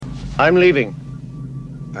I'm leaving.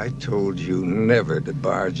 I told you never to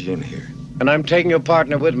barge in here. And I'm taking your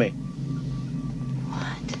partner with me.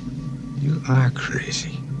 What? You are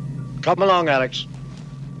crazy. Come along, Alex.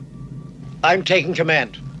 I'm taking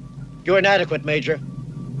command. You're inadequate, Major.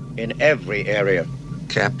 In every area.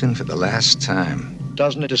 Captain, for the last time.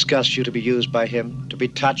 Doesn't it disgust you to be used by him? To be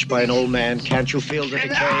touched by an old man? Can't you feel the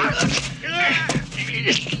decay?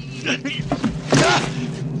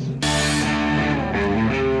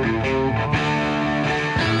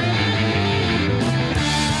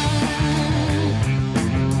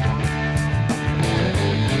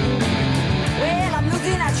 Well, I'm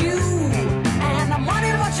looking at you, and I'm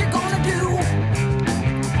wondering what you're gonna do.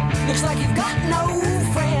 Looks like you've got no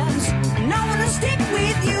friends, no one to stick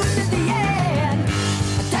with you to the end.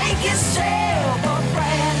 Take yourself a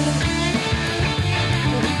friend.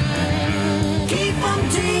 Keep them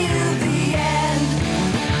till the end.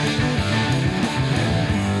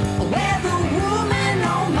 Whether woman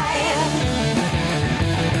or man,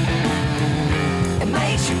 it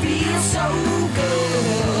makes you feel so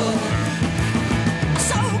good.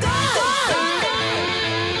 So good.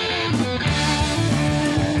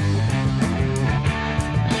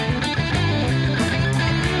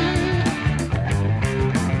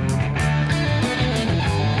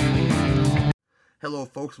 Hello,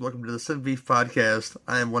 folks. Welcome to the Sin Beef Podcast.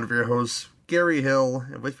 I am one of your hosts, Gary Hill,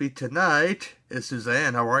 and with me tonight is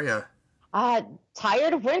Suzanne. How are you?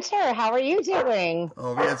 Tired of winter. How are you doing?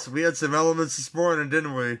 Oh, we had some elements this morning,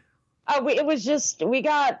 didn't we? It was just, we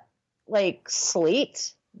got like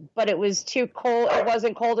sleet, but it was too cold. It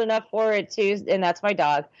wasn't cold enough for it to, and that's my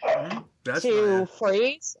dog, That's to nice.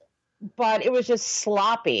 freeze, but it was just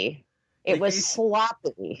sloppy. It was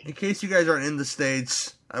sloppy. In case you guys aren't in the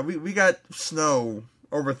States, we got snow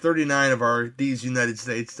over 39 of these United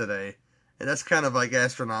States today, and that's kind of like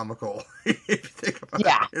astronomical if you think about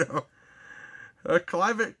Yeah. it. You know,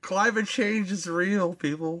 climate change is real,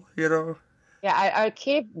 people. You know. Yeah, I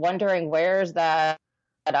keep wondering where's that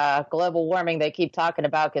global warming they keep talking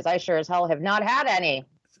about, because I sure as hell have not had any.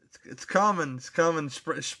 It's coming. It's coming.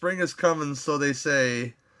 Spring is coming, so they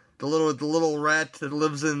say. The little rat that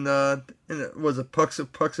lives in was it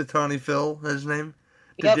Puxatawny Phil, his name?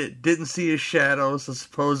 Yep. Didn't see his shadow, so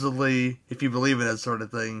supposedly, if you believe in that sort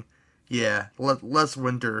of thing, yeah, less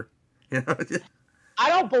winter. You know. I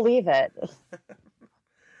don't believe it.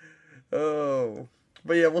 Oh,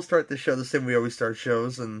 but yeah, we'll start the show the same way we always start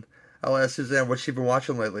shows, and I'll ask Suzanne what she's been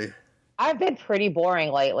watching lately. I've been pretty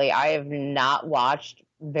boring lately. I have not watched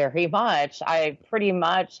very much. I pretty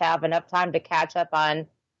much have enough time to catch up on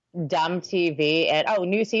dumb TV and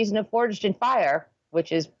new season of Forged in Fire,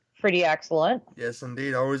 which is pretty excellent. Yes,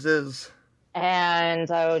 indeed, always is. And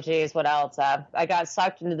geez, what else? I got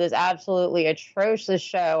sucked into this absolutely atrocious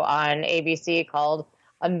show on ABC called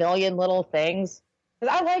A Million Little Things.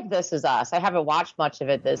 Because I like This Is Us. I haven't watched much of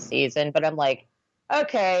it this season, but I'm like,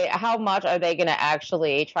 okay, how much are they going to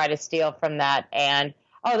actually try to steal from that? And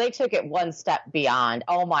they took it one step beyond.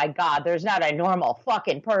 Oh my God, there's not a normal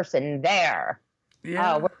fucking person there.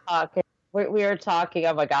 Yeah. We're talking.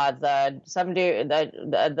 Oh my God! Some dude,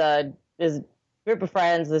 this group of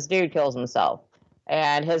friends. This dude kills himself,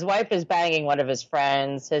 and his wife is banging one of his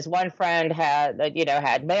friends. His one friend had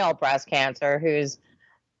male breast cancer. Who's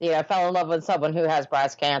fell in love with someone who has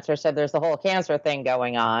breast cancer. So there's the whole cancer thing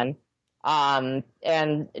going on. And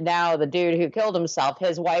now the dude who killed himself,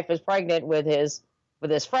 his wife is pregnant with his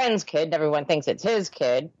friend's kid. And everyone thinks it's his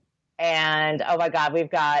kid. And oh my God,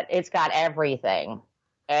 it's got everything,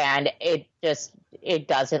 and it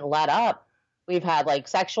doesn't let up. We've had like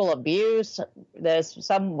sexual abuse. There's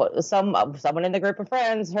someone in the group of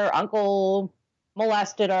friends. Her uncle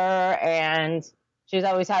molested her, and she's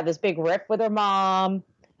always had this big rift with her mom.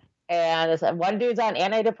 And this one dude's on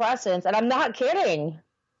antidepressants, and I'm not kidding.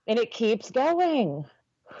 And it keeps going.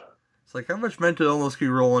 It's like, how much mental illness can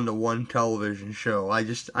you roll into one television show? I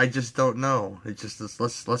just don't know. It's just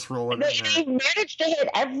let's roll it in there. They managed to hit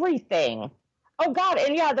everything. Oh God,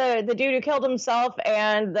 and yeah, the dude who killed himself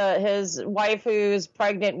and his wife who's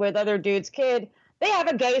pregnant with other dude's kid, they have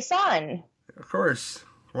a gay son. Of course,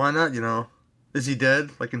 why not? Is he dead?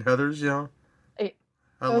 Like in Heathers,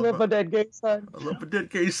 I love a dead gay son. I love a dead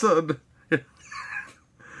gay son.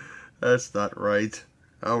 That's not right.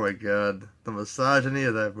 Oh my God, the misogyny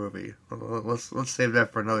of that movie. Let's save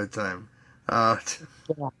that for another time. Yeah.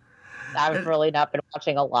 I've really not been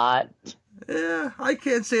watching a lot. Yeah, I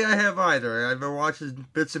can't say I have either. I've been watching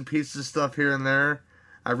bits and pieces of stuff here and there.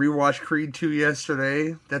 I rewatched Creed 2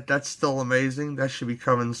 yesterday. That's still amazing. That should be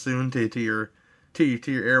coming soon to your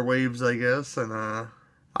airwaves, I guess. And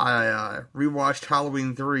I rewatched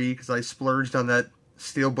Halloween 3 because I splurged on that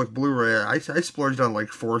Steelbook Blu-ray. I splurged on like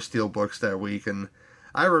 4 Steelbooks that week, and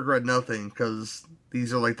I regret nothing, because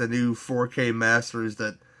these are like the new 4K masters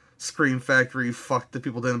that Scream Factory fucked the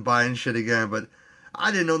people didn't buy and shit again, but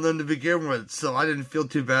I didn't own them to begin with, so I didn't feel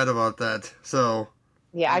too bad about that. So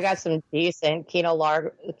Yeah, I got some decent Kino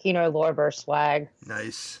Lorber swag.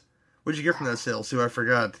 nice. What'd you get from that sale, Sue? I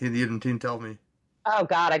forgot. You didn't tell me. Oh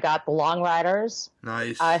God, I got The Long Riders.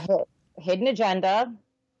 Nice. Hidden Agenda,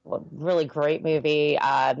 really great movie.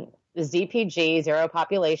 ZPG, Zero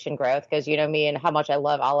Population Growth, because you know me and how much I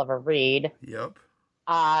love Oliver Reed. Yep.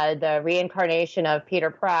 The Reincarnation of Peter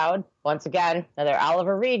Proud. Once again, another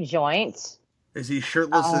Oliver Reed joint. Is he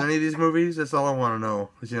shirtless in any of these movies? That's all I want to know.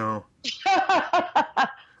 'Cause, you know,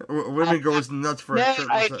 women goes nuts for a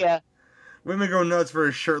shirtless. idea. Women go nuts for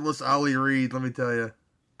a shirtless Ollie Reed. Let me tell you.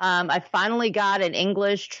 I finally got an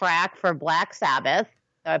English track for Black Sabbath,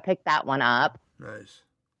 so I picked that one up. Nice.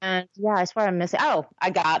 And yeah, I swear I'm missing. Oh, I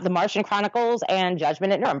got The Martian Chronicles and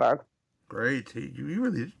Judgment at Nuremberg. Great. You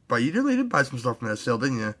really did buy some stuff from that sale,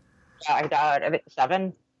 didn't you? Yeah, I got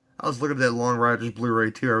 7. I was looking at that Long Riders Blu-ray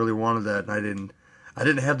too. I really wanted that, and I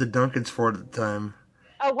didn't have the Duncans for it at the time.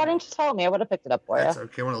 Oh, why didn't you tell me? I would have picked it up for you. That's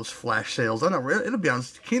okay. One of those flash sales. I know. It'll be on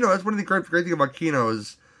Kino. That's one of the great thing about Kino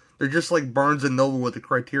is they're just like Barnes and Noble with the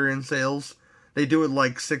Criterion sales. They do it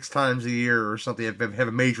like 6 times a year or something. Have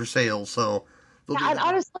a major sale. So Yeah, and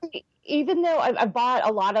honestly, even though I bought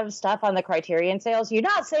a lot of stuff on the Criterion sales, you're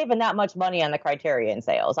not saving that much money on the Criterion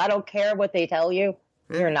sales. I don't care what they tell you.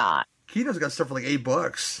 Yeah. You're not. Kino's got stuff for like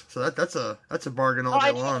 $8, so that's a bargain all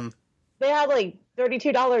day long. They had like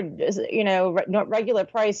 $32, regular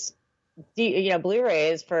price,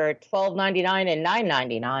 Blu-rays for $12.99 and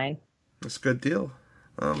 $9.99. That's a good deal.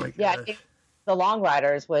 Oh my gosh. Yeah, I think The Long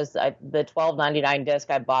Riders was the $12.99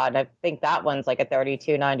 disc I bought, and I think that one's like a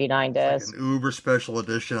 $32.99 disc. Like an uber special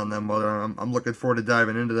edition on that mother. I'm looking forward to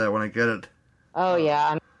diving into that when I get it. Oh yeah,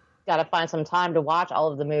 I'm got to find some time to watch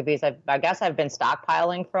all of the movies. I guess I've been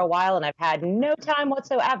stockpiling for a while, and I've had no time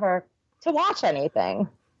whatsoever to watch anything.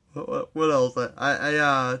 What else?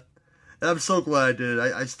 I'm so glad I did.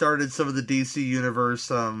 I started some of the DC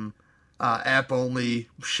Universe app only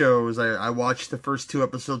shows. I watched the first 2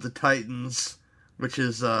 episodes of Titans, which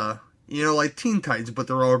is like Teen Titans, but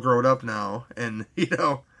they're all grown up now, and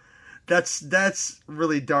that's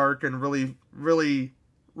really dark and really really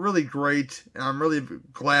really great. And I'm really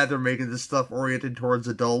glad they're making this stuff oriented towards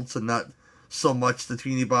adults and not so much the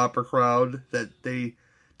teeny bopper crowd that they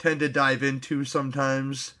tend to dive into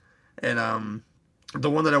sometimes. And the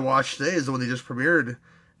one that I watched today is the one they just premiered.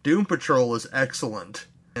 Doom Patrol is excellent,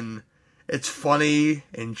 and it's funny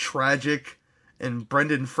and tragic, and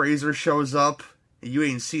Brendan Fraser shows up, and you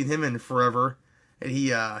ain't seen him in forever, and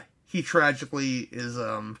he tragically is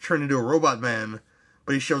turned into a robot man,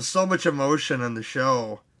 but he shows so much emotion on the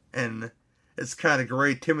show, and it's kind of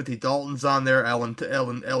great. Timothy Dalton's on there, Ellen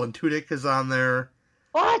Tudyk is on there.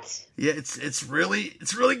 What? Yeah, it's really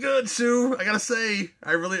good, Sue. I gotta say,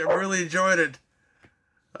 I really enjoyed it.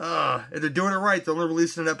 And they're doing it right. They're only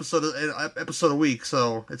releasing an episode a week,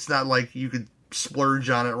 so it's not like you could splurge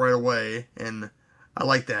on it right away. And I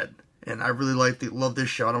like that. And I really love this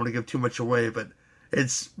show. I don't want to give too much away, but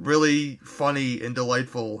it's really funny and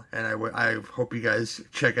delightful. And I hope you guys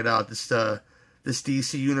check it out. This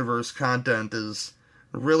DC Universe content is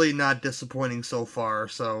really not disappointing so far.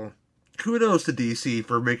 So kudos to DC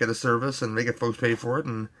for making a service and making folks pay for it.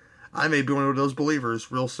 And I may be one of those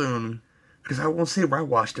believers real soon. Because I won't say where I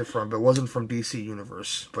watched it from, but it wasn't from DC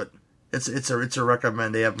Universe. But it's a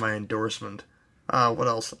recommend. They have my endorsement. What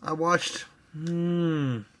else? I watched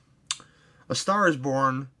A Star Is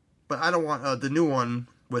Born, but I don't want the new one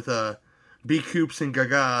with B. Coops and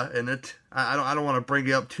Gaga in it. I don't want to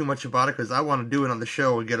bring up too much about it because I want to do it on the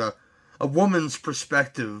show and get a woman's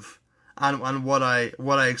perspective on what I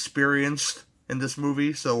experienced in this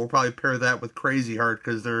movie. So we'll probably pair that with Crazy Heart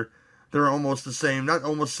because they're almost the same, not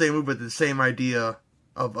almost the same movie, but the same idea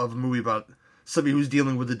of a movie about somebody who's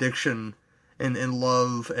dealing with addiction and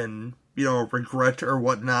love and, regret or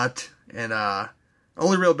whatnot. And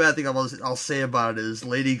only real bad thing I'll say about it is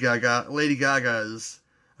Lady Gaga. Lady Gaga is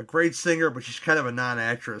a great singer, but she's kind of a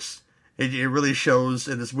non-actress. It really shows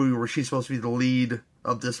in this movie where she's supposed to be the lead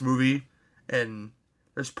of this movie. And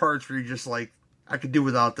there's parts where you're just like, I could do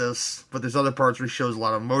without this. But there's other parts where she shows a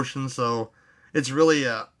lot of emotion, so it's really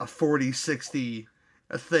a 40-60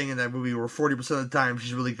 thing in that movie where 40% of the time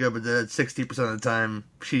she's really good, but then 60% of the time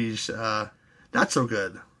she's not so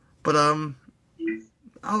good. But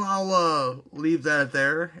I'll leave that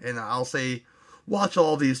there, and I'll say watch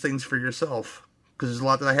all these things for yourself because there's a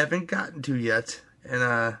lot that I haven't gotten to yet.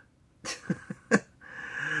 And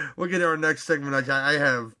we'll get to our next segment. I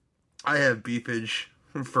have beefage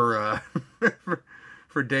for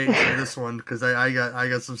for days for this one because I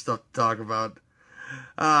got some stuff to talk about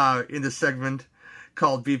in the segment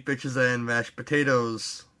called Beef Bitches and Mashed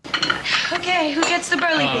Potatoes. Okay, who gets the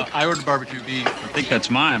burly beef? I ordered barbecue beef. I think that's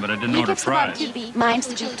mine, but I didn't order fries. The barbecue beef? Mine's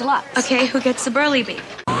the beef deluxe. Okay, who gets the burly beef?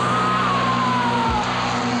 I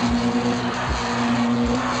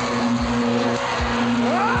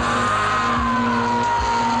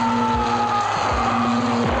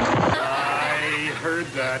heard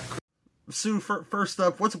that. Sue, first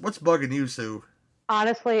up, what's bugging you, Sue?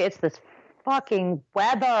 Honestly, it's this fucking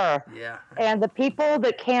weather. Yeah. And the people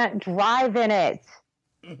that can't drive in it.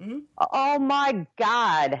 Mm-hmm. Oh my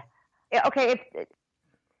God. Okay,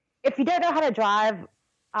 if you don't know how to drive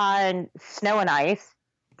on snow and ice,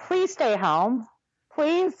 please stay home.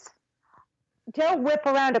 Please don't whip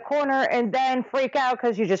around a corner and then freak out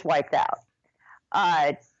because you just wiped out.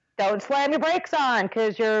 Don't slam your brakes on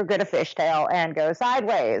because you're going to fishtail and go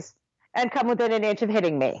sideways and come within an inch of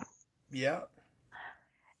hitting me. Yeah.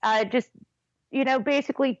 Just,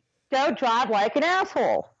 basically don't drive like an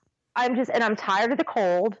asshole. I'm tired of the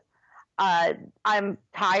cold. I'm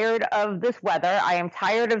tired of this weather. I am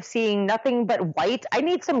tired of seeing nothing but white. I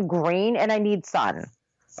need some green and I need sun.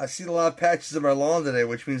 I see a lot of patches of my lawn today,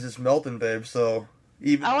 which means it's melting, babe. So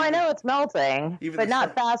I know it's melting, but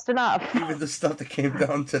not fast enough. Even the stuff that came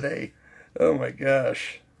down today. Oh my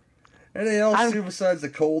gosh. Anything else too besides the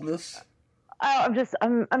coldness? Oh,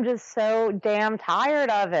 I'm just so damn tired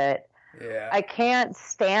of it. Yeah. I can't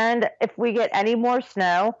stand if we get any more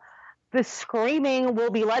snow. The screaming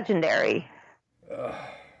will be legendary.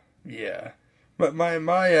 Yeah. But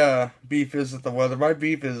my beef isn't the weather. My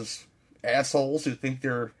beef is assholes who think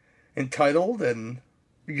they're entitled and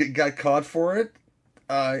got caught for it.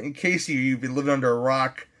 In case you've been living under a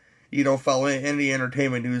rock, you don't follow any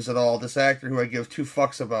entertainment news at all, this actor who I give two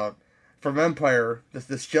fucks about, from Empire,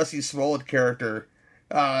 this Jussie Smollett character,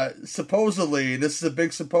 supposedly, and this is a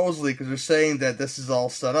big supposedly because they're saying that this is all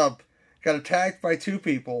set up, got attacked by two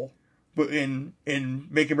people in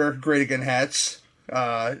Make America Great Again hats,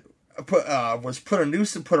 was put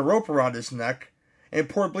a rope around his neck, and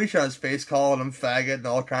poured bleach on his face, calling him faggot and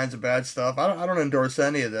all kinds of bad stuff. I don't endorse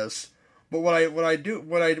any of this, but what I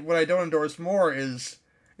don't endorse more is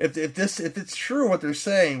if it's true what they're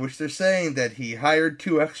saying, which they're saying that he hired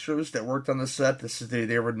two extras that worked on the set.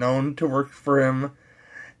 They were known to work for him,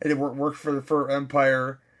 and they worked for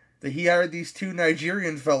Empire. That he hired these two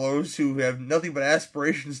Nigerian fellows who have nothing but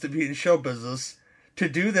aspirations to be in show business to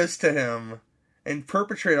do this to him and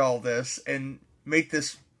perpetrate all this and make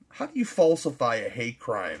this. How do you falsify a hate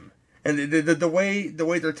crime? And the way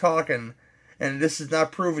they're talking, and this is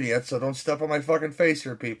not proven yet, so don't step on my fucking face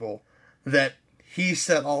here, people, that he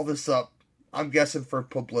set all this up, I'm guessing for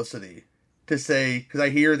publicity. To say, because I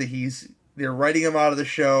hear that they're writing him out of the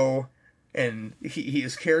show, and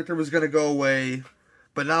his character was going to go away.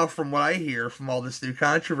 But now, from what I hear from all this new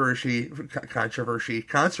controversy, is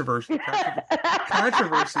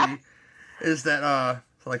that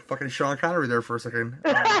like fucking Sean Connery there for a second.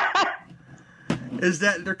 Is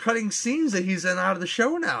that they're cutting scenes that he's in out of the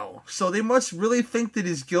show now, so they must really think that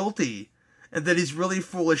he's guilty and that he's really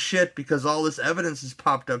full of shit because all this evidence has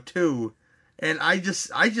popped up too. And I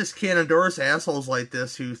just can't endorse assholes like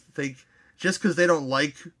this who think just because they don't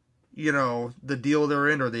like, the deal they're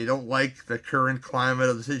in, or they don't like the current climate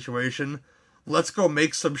of the situation, let's go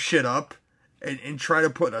make some shit up and try to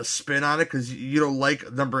put a spin on it because you don't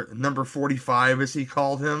like number 45, as he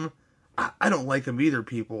called him. I don't like him either,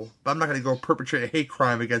 people. But I'm not going to go perpetrate a hate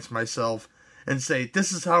crime against myself and say,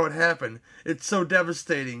 this is how it happened. It's so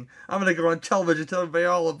devastating. I'm going to go on television, tell everybody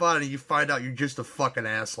all about it, and you find out you're just a fucking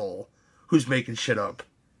asshole who's making shit up.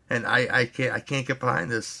 And I can't get behind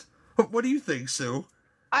this. What do you think, Sue?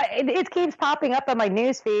 It keeps popping up on my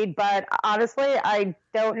newsfeed, but honestly, I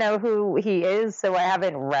don't know who he is, so I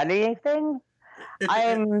haven't read anything.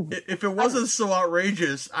 If it wasn't so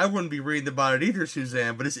outrageous, I wouldn't be reading about it either,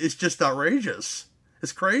 Suzanne. But it's just outrageous.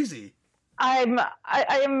 It's crazy. I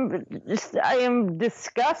am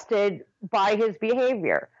disgusted by his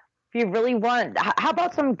behavior. If you really want, how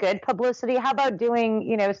about some good publicity? How about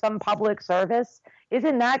doing, some public service?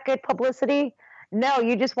 Isn't that good publicity? No,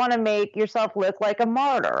 you just want to make yourself look like a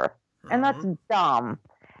martyr, and that's dumb.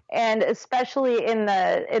 And especially in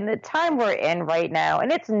the time we're in right now,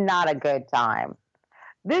 and it's not a good time.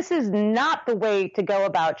 This is not the way to go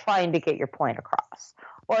about trying to get your point across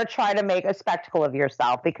or try to make a spectacle of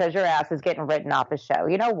yourself because your ass is getting written off a show.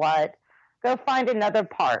 You know what? Go find another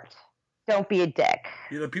part. Don't be a dick.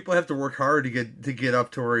 People have to work hard to get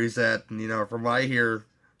up to where he's at. And, from what I hear,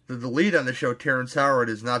 the lead on the show, Terrence Howard,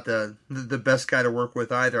 is not the best guy to work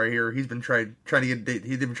with either. I hear he's been trying to get,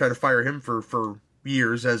 he's been trying to fire him for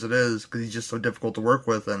years as it is, because he's just so difficult to work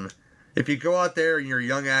with. And if you go out there and you're a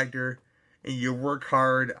young actor and you work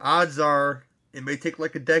hard, odds are it may take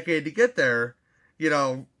like a decade to get there. You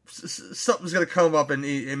know, something's gonna come up and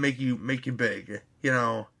make you big. You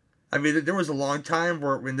know, I mean, there was a long time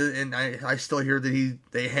where, and I still hear that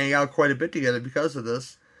they hang out quite a bit together because of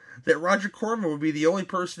this, that Roger Corman would be the only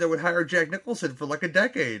person that would hire Jack Nicholson for like a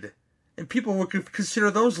decade. And people would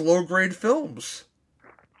consider those low-grade films.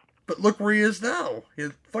 But look where he is now. He's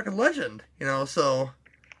a fucking legend, you know, so...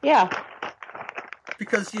 Yeah.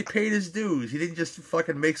 Because he paid his dues. He didn't just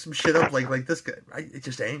fucking make some shit up like this guy. It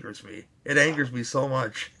just angers me. It angers me so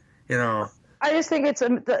much, you know. I just think it's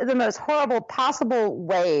the most horrible possible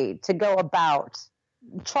way to go about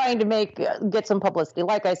trying to get some publicity.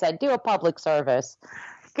 Like I said, do a public service.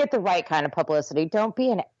 Get the right kind of publicity. Don't be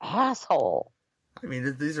an asshole. I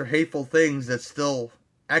mean, these are hateful things that still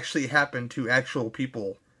actually happen to actual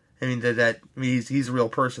people. I mean, I mean, he's a real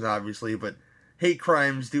person, obviously, but hate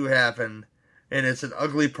crimes do happen, and it's an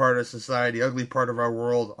ugly part of society, ugly part of our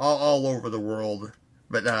world, all over the world.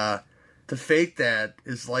 But to fake that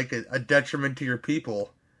is like a detriment to your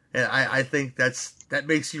people, and I think that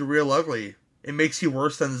makes you real ugly. It makes you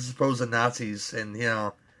worse than the supposed Nazis, and, you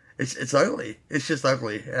know, it's ugly. It's just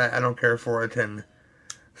ugly. I don't care for it, and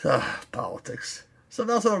politics.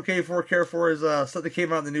 Something else I don't care for is something that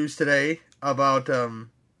came out in the news today about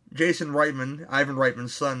Jason Reitman, Ivan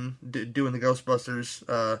Reitman's son, doing the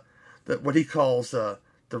Ghostbusters, what he calls the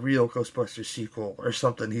real Ghostbusters sequel or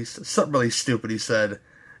something. He's something really stupid he said.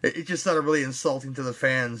 It just sounded really insulting to the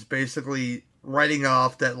fans, basically writing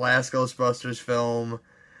off that last Ghostbusters film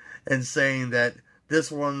and saying that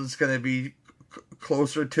this one's going to be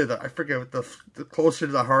closer to the, I forget what the closer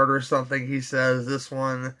to the heart or something he says, this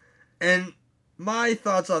one. And my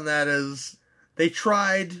thoughts on that is, they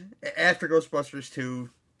tried, after Ghostbusters 2,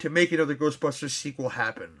 to make another Ghostbusters sequel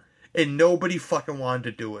happen. And nobody fucking wanted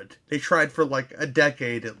to do it. They tried for like a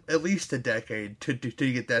decade, at least a decade, to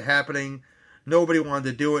get that happening. Nobody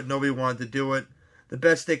wanted to do it. Nobody wanted to do it. The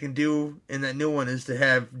best they can do in that new one is to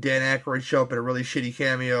have Dan Aykroyd show up in a really shitty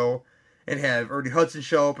cameo, and have Ernie Hudson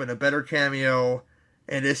show up in a better cameo,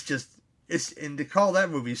 and and to call that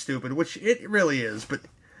movie stupid, which it really is, but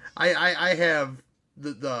I have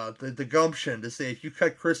the gumption to say, if you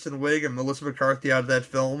cut Kristen Wiig and Melissa McCarthy out of that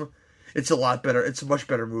film, it's a lot better. It's a much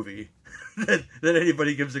better movie than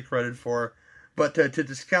anybody gives it credit for. But to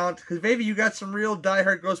discount, because maybe you got some real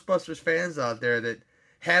diehard Ghostbusters fans out there that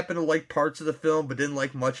happen to like parts of the film but didn't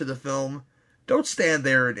like much of the film, don't stand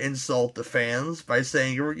there and insult the fans by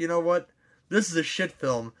saying, you know what, this is a shit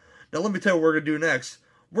film. Now let me tell you what we're going to do next.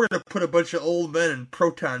 We're going to put a bunch of old men in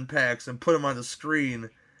proton packs and put them on the screen.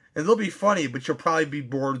 And they'll be funny, but you'll probably be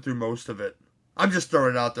bored through most of it. I'm just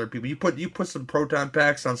throwing it out there, people. You put some proton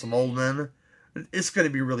packs on some old men, it's going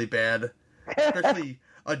to be really bad. Especially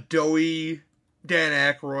a doughy Dan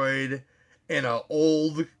Aykroyd and a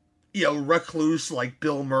old, recluse like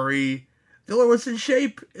Bill Murray. The only one that's in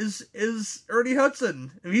shape is Ernie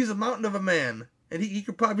Hudson. I mean, he's a mountain of a man, and he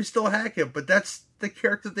could probably still hack it, but that's the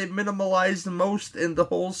character they minimalized the most in the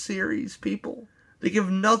whole series, people. They give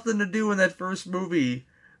nothing to do in that first movie.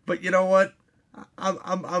 But you know what?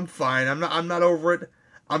 I'm fine. I'm not over it.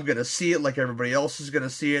 I'm gonna see it like everybody else is gonna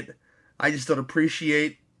see it. I just don't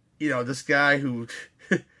appreciate, this guy who,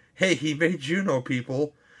 hey, he made Juno,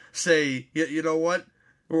 people, say, you know what?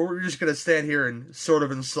 We're just gonna stand here and sort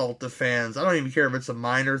of insult the fans. I don't even care if it's a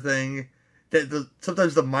minor thing.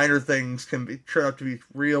 Sometimes the minor things can turn out to be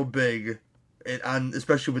real big,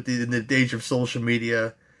 especially with in the age of social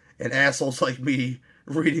media and assholes like me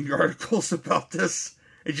reading articles about this.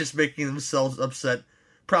 It's just making themselves upset,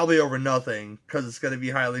 probably over nothing, because it's going to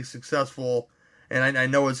be highly successful, and I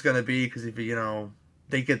know it's going to be, because if,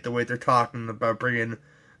 they get the way they're talking about bringing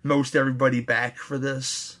most everybody back for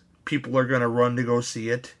this, people are going to run to go see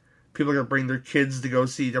it. People are going to bring their kids to go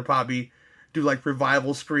see it. They'll probably do, like,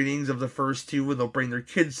 revival screenings of the first two, and they'll bring their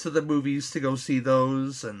kids to the movies to go see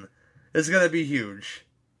those, and it's going to be huge.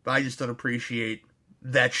 But I just don't appreciate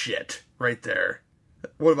that shit right there.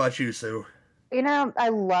 What about you, Sue? I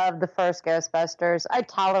love the first Ghostbusters. I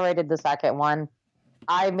tolerated the second one.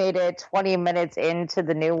 I made it 20 minutes into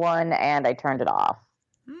the new one, and I turned it off.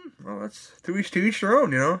 Well, that's to each their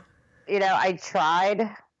own, I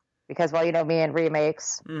tried, because, me and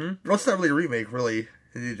remakes. Mm-hmm. Well, it's not really a remake, really.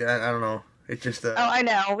 I don't know. It's just Oh, I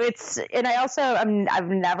know. And I also, I've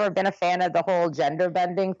never been a fan of the whole gender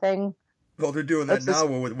bending thing. Well, they're doing that now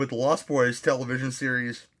with the Lost Boys television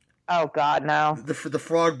series. Oh, God, no. The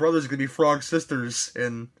Frog Brothers are going to be Frog Sisters,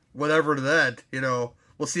 and whatever to that.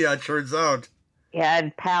 We'll see how it turns out. Yeah,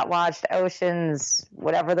 and Pat watched Oceans,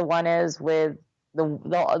 whatever the one is with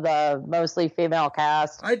the mostly female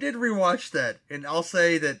cast. I did rewatch that, and I'll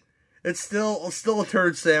say that it's still a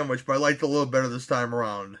turd sandwich, but I liked it a little better this time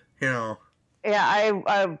around. Yeah,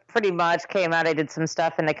 I pretty much came out. I did some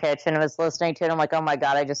stuff in the kitchen and was listening to it. I'm like, oh my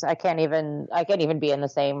god, I can't even be in the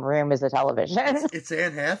same room as the television. It's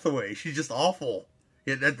Anne Hathaway. She's just awful.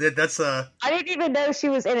 Yeah, that's I didn't even know she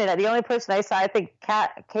was in it. The only person I saw, I think,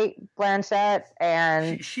 Kate Blanchett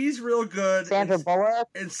and she's real good. Sandra Bullock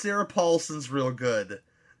and Sarah Paulson's real good.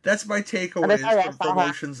 That's my takeaway from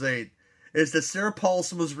Ocean's 8. Is that Sarah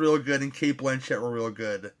Paulson was real good and Kate Blanchett were real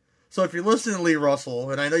good. So if you're listening to Lee Russell,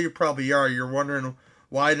 and I know you probably are, you're wondering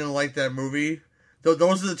why I didn't like that movie.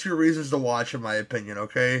 Those are the two reasons to watch, in my opinion.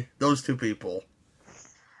 Okay, those two people.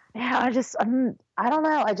 Yeah, I don't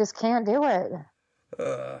know. I just can't do it.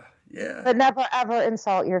 Yeah. But never ever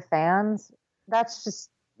insult your fans. That's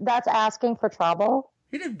asking for trouble.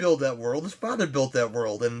 He didn't build that world. His father built that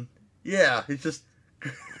world, and yeah, it's just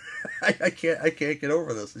I can't get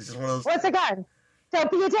over this. It's just one of those. Once again, don't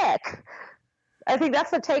be a dick. I think that's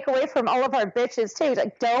the takeaway from all of our bitches too.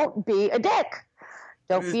 Like, don't be a dick.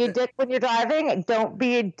 Don't be a dick when you're driving. Don't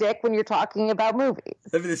be a dick when you're talking about movies.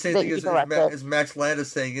 That'd be the same thing as Max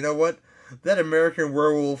Landis saying, you know what? That American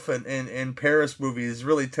Werewolf and Paris movie is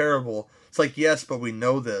really terrible. It's like, yes, but we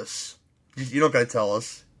know this. You don't gotta tell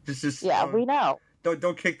us. Just yeah, we know.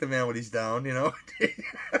 Don't kick the man when he's down.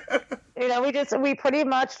 We pretty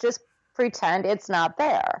much just pretend it's not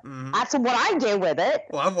there. Mm-hmm. That's what I do with it.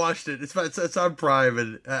 Well, I've watched it. It's on Prime,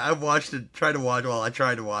 and I've watched it. I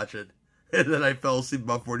tried to watch it, and then I fell asleep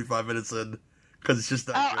about 45 minutes in because it's just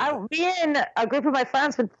not good. Me and a group of my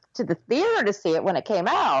friends went to the theater to see it when it came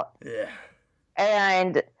out. Yeah.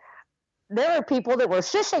 And there were people that were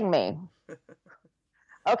shushing me.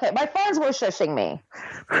 Okay, my friends were shushing me.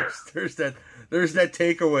 There's that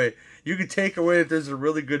takeaway. You can take away that there's a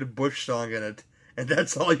really good Bush song in it, and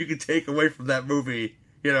that's all you can take away from that movie.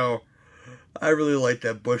 I really like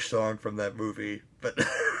that Bush song from that movie, but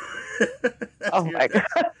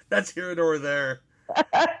that's here nor there.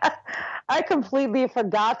 I completely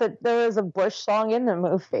forgot that there was a Bush song in the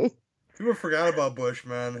movie. People forgot about Bush,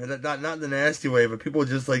 man. And not in the nasty way, but people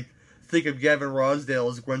just think of Gavin Rossdale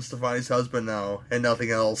as Gwen Stefani's husband now, and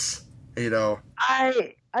nothing else. They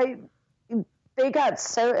got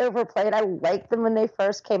so overplayed. I liked them when they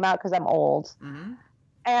first came out because I'm old, mm-hmm.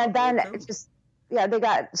 And then they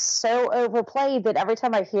got so overplayed that every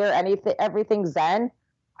time I hear everything Zen,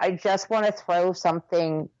 I just want to throw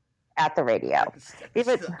something at the radio.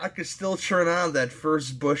 I could still turn on that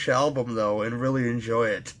first Bush album though and really enjoy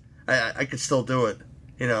it. I could still do it,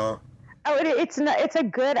 Oh, it's a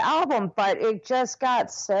good album, but it just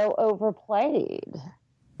got so overplayed.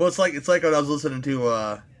 Well, it's like when I was listening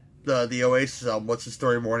to the Oasis album, What's the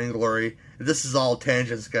Story, Morning Glory. This is all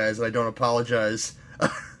tangents, guys, and I don't apologize.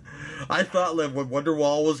 I thought that when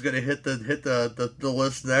Wonderwall was gonna hit the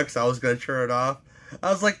list next, I was gonna turn it off. I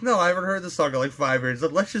was like, no, I haven't heard this song in like 5 years.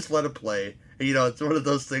 Let's just let it play. And, it's one of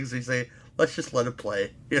those things you say, let's just let it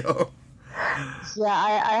play. Yeah,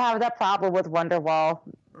 I have that problem with Wonderwall.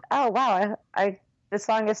 Oh wow, this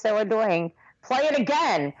song is so annoying. Play it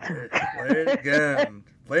again. Play it again.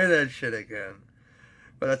 Play that shit again.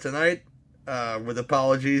 But tonight, with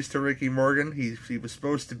apologies to Ricky Morgan, he was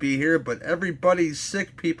supposed to be here, but everybody's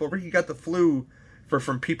sick. Ricky got the flu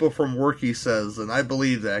from people from work, he says, and I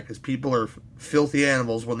believe that because people are filthy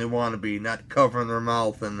animals when they want to be, not covering their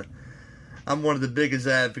mouth. And I'm one of the biggest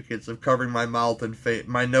advocates of covering my mouth and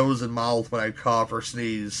my nose and mouth when I cough or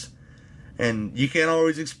sneeze. And you can't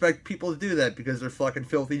always expect people to do that because they're fucking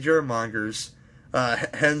filthy germ mongers.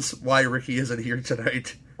 Hence why Ricky isn't here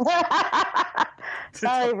tonight.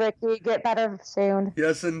 Sorry, Ricky. Get better soon.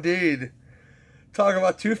 Yes, indeed. Talking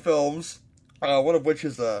about two films, one of which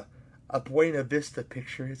is a Buena Vista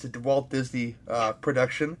picture. It's a Walt Disney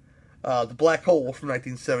production. The Black Hole from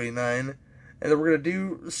 1979. And then we're going to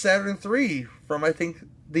do Saturn 3 from, I think,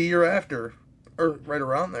 the year after. Or right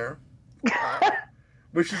around there.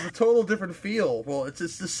 Which is a total different feel. Well, it's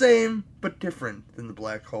the same, but different than the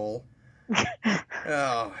Black Hole.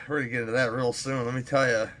 We're going to get into that real soon, let me tell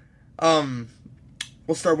you.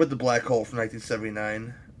 We'll start with the Black Hole from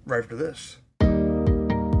 1979, right after this.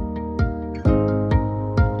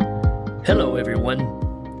 Hello, everyone.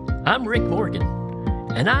 I'm Rick Morgan,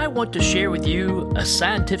 and I want to share with you a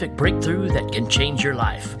scientific breakthrough that can change your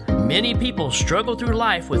life. Many people struggle through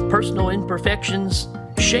life with personal imperfections,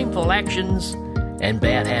 shameful actions, and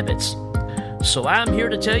bad habits. So I'm here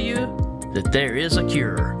to tell you that there is a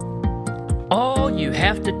cure. All you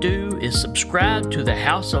have to do is subscribe to the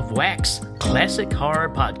House of Wax Classic Horror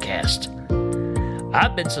Podcast.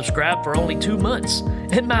 I've been subscribed for only 2 months,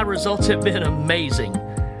 and my results have been amazing.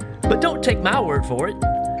 But don't take my word for it.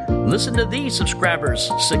 Listen to these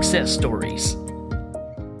subscribers' success stories.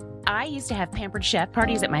 I used to have Pampered Chef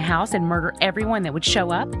parties at my house and murder everyone that would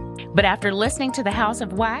show up. But after listening to the House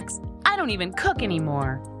of Wax, I don't even cook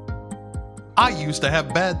anymore. I used to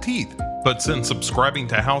have bad teeth, but since subscribing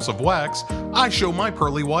to House of Wax, I show my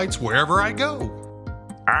pearly whites wherever I go.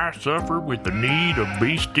 I suffer with the need of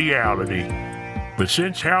bestiality, but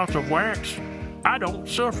since House of Wax, I don't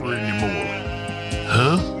suffer anymore.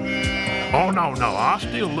 Huh? Oh, no, I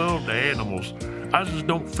still love the animals. I just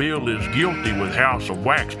don't feel as guilty with House of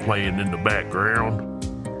Wax playing in the background.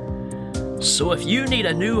 So if you need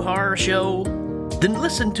a new horror show, then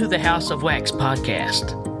listen to the House of Wax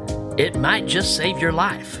podcast. It might just save your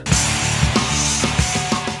life.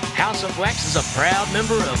 House of Wax is a proud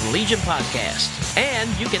member of Legion Podcast, and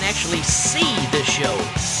you can actually see this show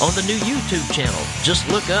on the new YouTube channel. Just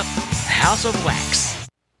look up House of Wax.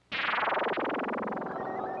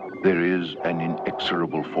 There is an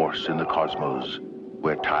inexorable force in the cosmos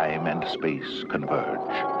where time and space converge.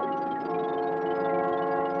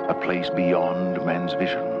 A place beyond man's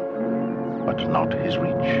vision, but not his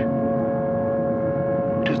reach.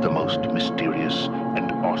 It is the most mysterious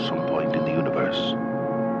and awesome point in the universe,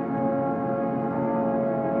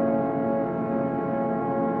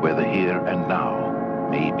 where the here and now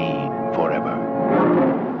may be forever.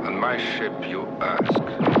 On my ship, you ask.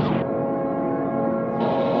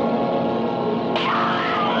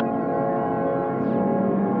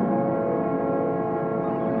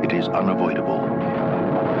 It is unavoidable,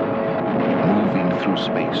 moving through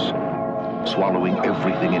space, swallowing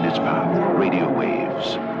everything in its path. Radio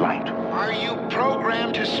waves, light. Are you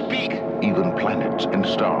programmed to speak? Even planets and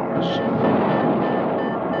stars.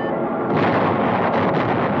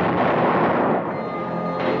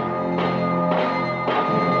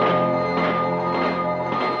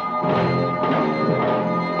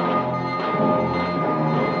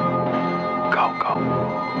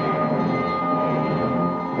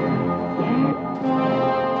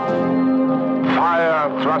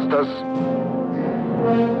 Thrusters.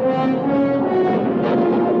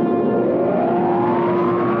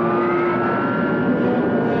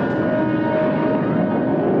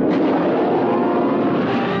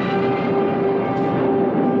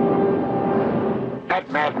 That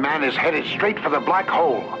madman is headed straight for the black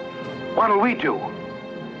hole. What'll we do?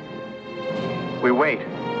 We wait.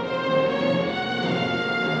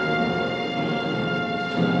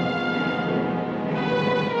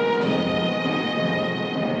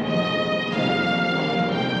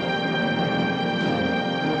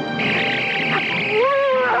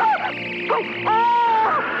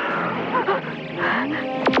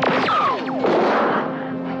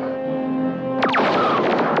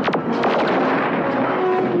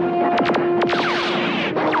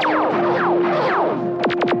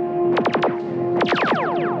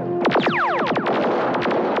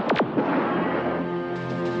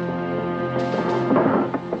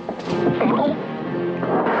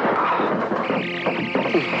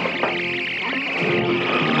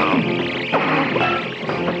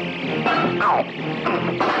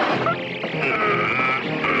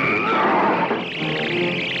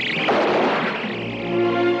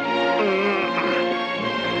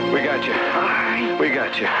 We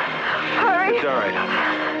got you. Hurry. It's all right,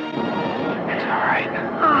 honey. It's all right.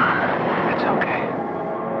 It's okay.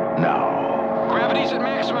 Now. Gravity's at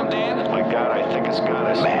maximum, Dan. My God, I think it's got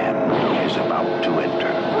us. Man is about to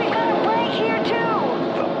enter. We got a break here, too.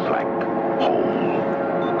 The black hole.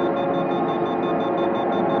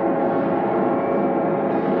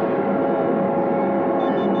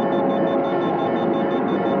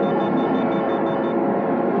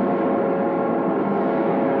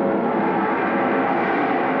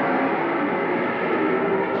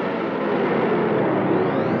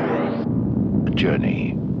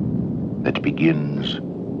 Journey that begins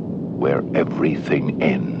where everything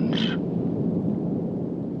ends.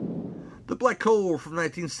 The Black Hole from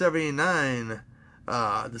 1979.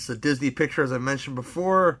 This is a Disney picture, as I mentioned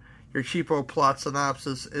before. Your cheapo plot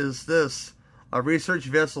synopsis is this. A research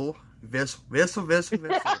vessel. I'm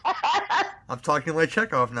talking like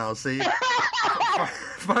Chekhov now, see?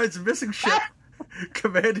 Finds a missing ship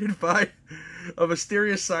commanded by a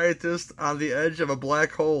mysterious scientist on the edge of a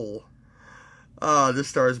black hole. This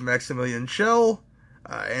stars Maximilian Schell,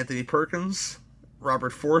 Anthony Perkins,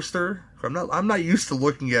 Robert Forster, who I'm not used to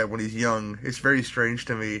looking at when he's young. It's very strange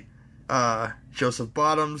to me. Joseph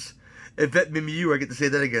Bottoms, Yvette Mimieux, I get to say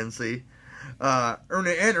that again, see.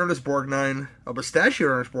 Ernest Borgnine, a pistachio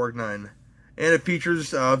Ernest Borgnine. And it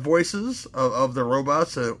features voices of the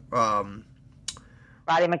robots, Roddy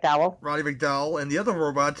McDowell. And the other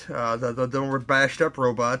robot, the more bashed up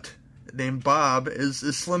robot named Bob, is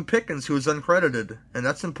Slim Pickens, who is uncredited, and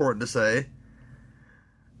that's important to say.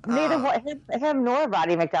 Neither him nor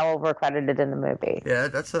Roddy McDowell were credited in the movie. Yeah,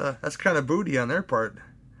 that's kind of booty on their part.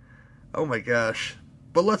 Oh my gosh!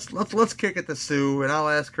 But let's kick it to Sue, and I'll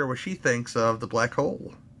ask her what she thinks of The Black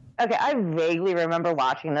Hole. Okay, I vaguely remember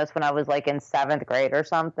watching this when I was like in 7th grade or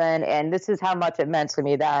something, and this is how much it meant to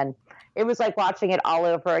me then. It was like watching it all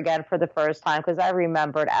over again for the first time because I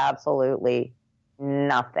remembered absolutely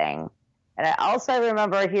nothing. And I also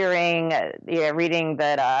remember reading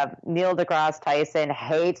that Neil deGrasse Tyson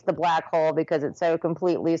hates the black hole because it's so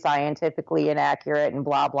completely scientifically inaccurate and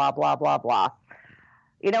blah, blah, blah, blah, blah.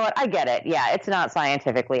 You know what? I get it. Yeah, it's not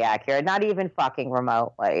scientifically accurate, not even fucking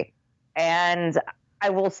remotely. And I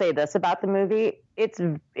will say this about the movie. It's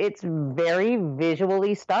very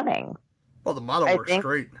visually stunning. Well, the model works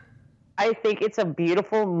great. I think it's a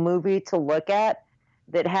beautiful movie to look at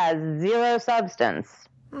that has zero substance.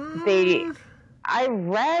 I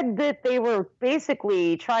read that they were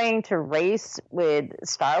basically trying to race with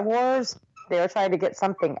Star Wars. They were trying to get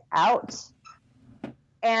something out.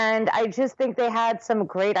 And I just think they had some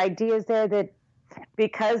great ideas there that,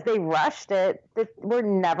 because they rushed it, that were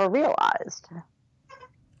never realized.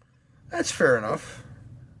 That's fair enough.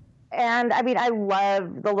 And, I mean, I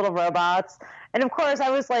love the little robots. And, of course,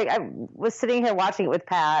 I was sitting here watching it with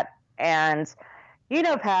Pat. And, you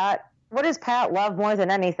know, Pat, what does Pat love more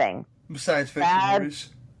than anything? Science fiction movies.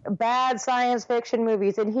 Bad science fiction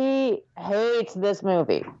movies. And he hates this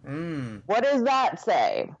movie. What does that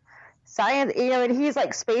say? Science, you know, and he's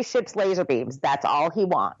like spaceships, laser beams. That's all he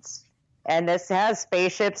wants. And this has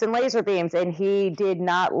spaceships and laser beams. And he did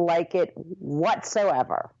not like it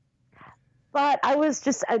whatsoever. But I was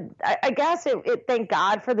just, I guess it thank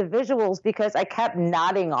God for the visuals because I kept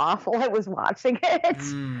nodding off while I was watching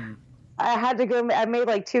it. I had to go, I made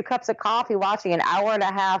like 2 cups of coffee watching an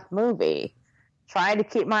hour-and-a-half movie, trying to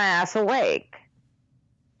keep my ass awake.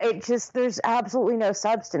 It just, there's absolutely no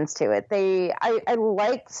substance to it. I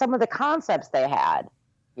like some of the concepts they had.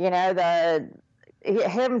 You know,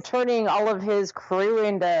 him turning all of his crew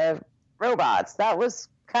into robots. That was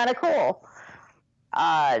kind of cool.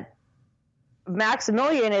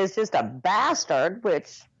 Maximilian is just a bastard,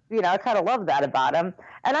 which, you know, I kind of love that about him.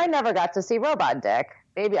 And I never got to see Robot Dick.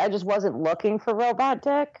 Maybe I just wasn't looking for Robot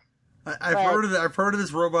Dick. I've heard of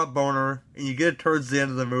this robot boner, and you get it towards the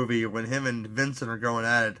end of the movie when him and Vincent are going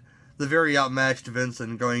at it. The very outmatched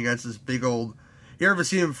Vincent going against this big old... You ever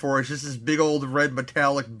seen him before? It's just this big old red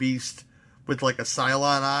metallic beast with like a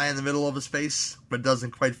Cylon eye in the middle of his face, but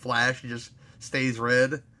doesn't quite flash. He just stays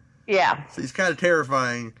red. Yeah. So he's kind of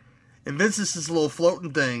terrifying. And Vincent's this little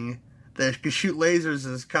floating thing that can shoot lasers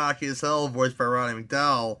and is cocky as hell, voiced by Roddy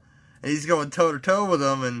McDowell. And he's going toe-to-toe with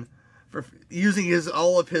him and for using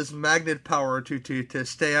all of his magnet power to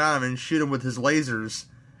stay on him and shoot him with his lasers.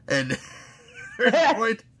 And there's a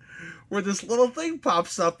point where this little thing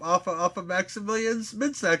pops up off of Maximilian's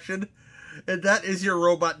midsection, and that is your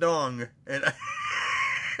robot dong. And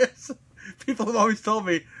people have always told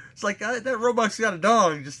me, it's like, that robot's got a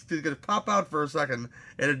dong, just going to pop out for a second.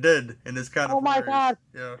 And it did, and it's kind of hilarious. My God.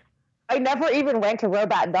 Yeah. I never even went to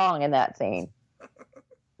Robot Dong in that scene.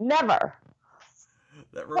 Never.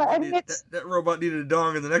 That robot needed a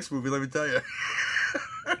dong in the next movie, let me tell you.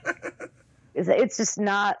 It's just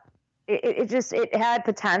not... It had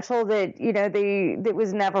potential that, you know, that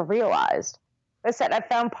was never realized. I said I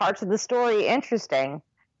found parts of the story interesting,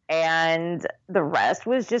 and the rest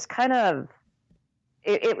was just kind of...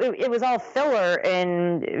 It was all filler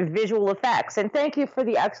and visual effects. And thank you for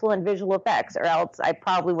the excellent visual effects, or else I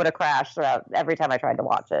probably would have crashed throughout every time I tried to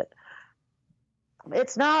watch it.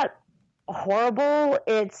 It's not horrible.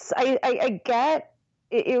 I get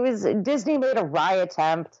it was Disney made a wry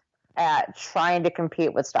attempt at trying to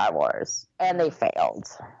compete with Star Wars, and they failed.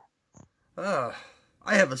 I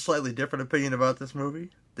have a slightly different opinion about this movie.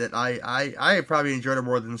 That I probably enjoyed it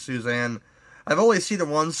more than Suzanne. I've only seen it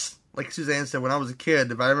once. Like Suzanne said, when I was a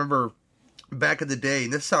kid, if I remember back in the day,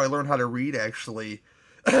 and this is how I learned how to read, actually,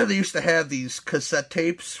 they used to have these cassette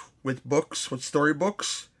tapes with books, with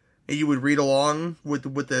storybooks, and you would read along with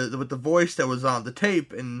the voice that was on the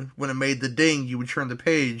tape, and when it made the ding, you would turn the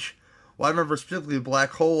page. Well, I remember specifically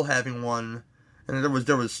Black Hole having one, and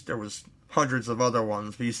there was hundreds of other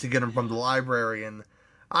ones. We used to get them from the library, and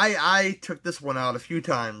I took this one out a few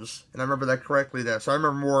times, and I remember that correctly there. So I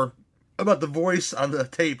remember more about the voice on the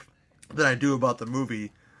tape than I do about the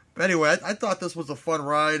movie. But anyway, I thought this was a fun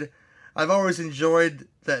ride. I've always enjoyed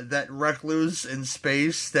that recluse in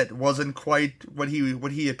space that wasn't quite what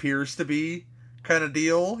he appears to be kind of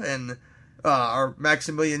deal. And our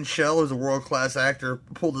Maximilian Schell, who's a world-class actor,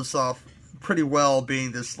 pulled this off pretty well,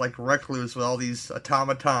 being this like recluse with all these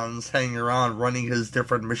automatons hanging around running his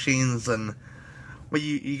different machines. And when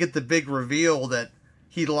you get the big reveal that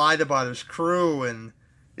he lied about his crew, and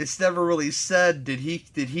it's never really said, did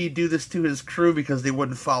he do this to his crew because they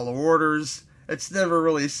wouldn't follow orders? It's never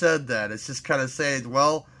really said that. It's just kind of saying,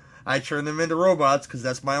 well, I turned them into robots because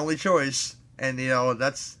that's my only choice. And, and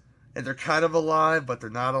they're kind of alive, but they're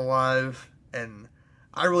not alive. And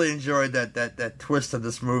I really enjoyed that twist of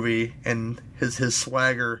this movie and his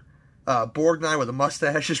swagger. Borgnine with a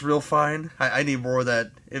mustache is real fine. I need more of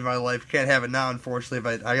that in my life. Can't have it now, unfortunately,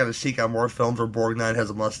 but I gotta seek out more films where Borgnine has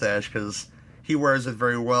a mustache because he wears it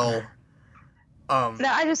very well.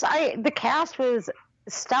 The cast was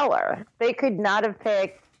stellar. They could not have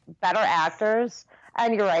picked better actors.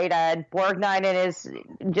 And you're right, Ed. Borgnine and his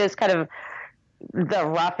just kind of the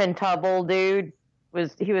rough and tumble dude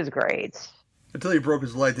was great. Until he broke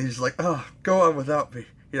his leg, and he's like, "Oh, go on without me."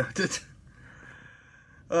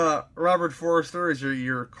 Robert Forster is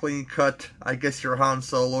your clean cut, I guess your Han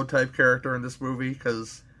Solo type character in this movie,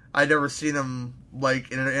 because I'd never seen him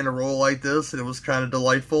like in a role like this, and it was kind of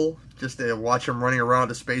delightful just to watch him running around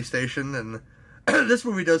a space station. And this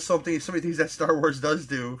movie does so many things that Star Wars does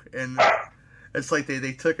do, and it's like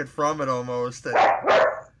they took it from it almost,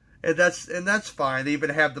 and that's fine. They even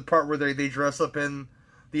have the part where they dress up in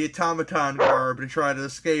the automaton garb and try to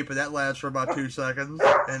escape, and that lasts for about 2 seconds,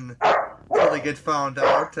 and until they get found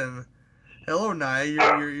out. And hello, Naya,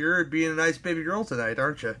 you're being a nice baby girl tonight,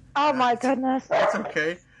 aren't you? Oh my goodness, that's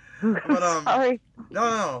okay. But sorry.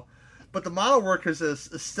 No. But the model work is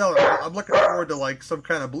stellar. I'm looking forward to like some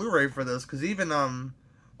kind of Blu-ray for this, because even the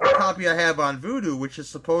copy I have on Vudu, which is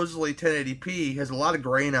supposedly 1080p, has a lot of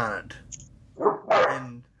grain on it.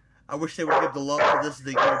 And I wish they would give the love to this as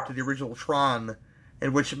they give to the original Tron,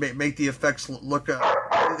 in which make the effects look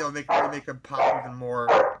I think they'll make them pop even more.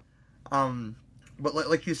 But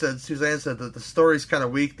like you said, Suzanne said, that the story's kind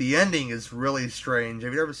of weak. The ending is really strange.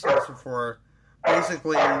 Have you ever seen this before?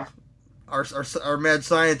 Basically, our mad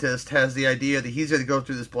scientist has the idea that he's going to go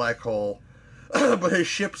through this black hole, but his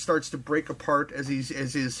ship starts to break apart as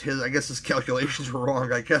his I guess his calculations were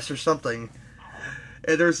wrong, I guess, or something.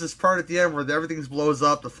 And there's this part at the end where everything blows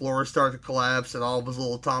up, the floors start to collapse, and all of his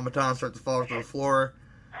little automatons start to fall to the floor.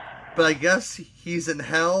 But I guess he's in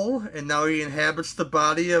hell, and now he inhabits the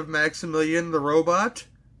body of Maximilian the robot.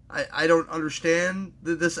 I don't understand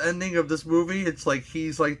this ending of this movie. It's like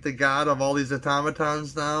he's like the god of all these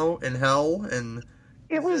automatons now in hell, and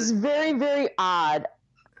it was very, very odd.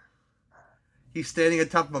 He's standing on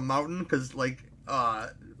top of a mountain because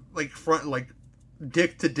front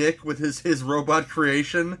dick to dick with his robot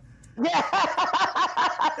creation. Yeah.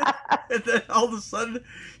 And then all of a sudden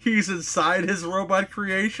he's inside his robot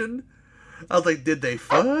creation. I was like, did they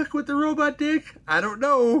fuck with the robot dick? I don't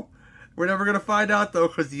know. We're never gonna find out though,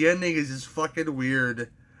 because the ending is just fucking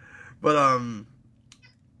weird. But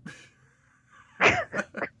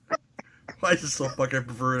why is it so fucking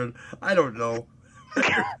perverted? I don't know.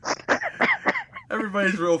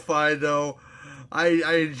 Everybody's real fine though.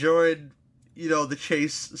 I enjoyed, the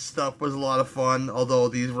chase stuff was a lot of fun, although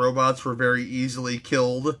these robots were very easily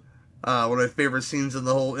killed. One of my favorite scenes in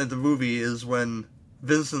the movie is when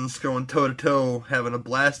Vincent's going toe to toe, having a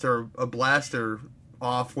blaster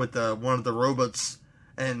off with one of the robots,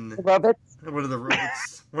 and one of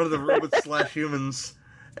the robots slash humans,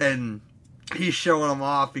 and he's showing him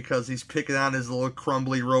off because he's picking on his little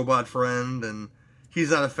crumbly robot friend, and he's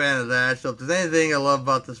not a fan of that. So if there's anything I love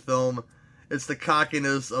about this film, it's the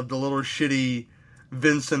cockiness of the little shitty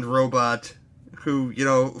Vincent robot who,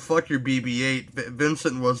 fuck your BB-8.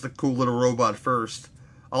 Vincent was the cool little robot first.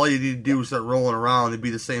 All you need to do is start rolling around and be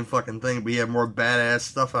the same fucking thing, but you have more badass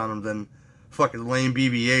stuff on him than fucking lame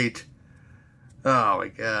BB-8. Oh my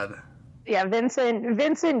god. Yeah,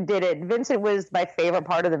 Vincent did it. Vincent was my favorite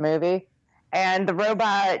part of the movie, and the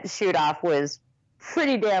robot shoot-off was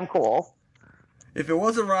pretty damn cool. If it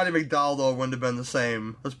wasn't Roddy McDowall, though, it wouldn't have been the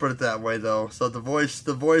same. Let's put it that way, though. So the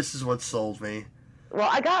voice is what sold me. Well,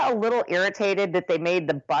 I got a little irritated that they made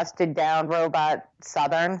the busted-down robot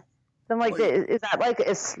Southern. I'm like, is that like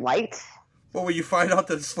a slight? Well, when you find out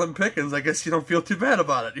that it's Slim Pickens, I guess you don't feel too bad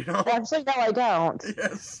about it, Actually, no, I don't.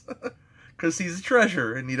 Yes. Because he's a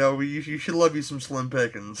treasure, and, you should love you some Slim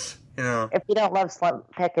Pickens, If you don't love Slim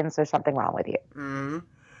Pickens, there's something wrong with you. Mm-hmm.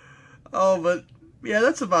 Oh, but, yeah,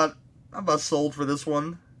 I'm about sold for this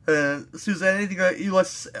one. Suzanne, anything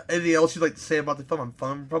else you'd like to say about the film?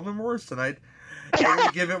 I'm probably more tonight. I'm going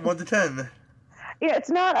to give it 1 to 10. Yeah, it's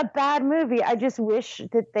not a bad movie. I just wish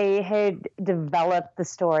that they had developed the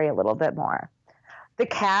story a little bit more. The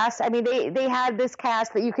cast, I mean, they had this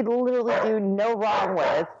cast that you could literally do no wrong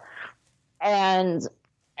with. And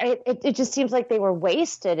it just seems like they were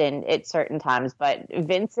wasted at certain times. But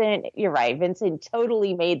Vincent, you're right. Vincent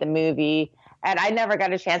totally made the movie. And I never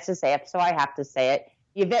got a chance to say it, so I have to say it.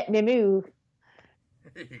 Yvette Mimieux.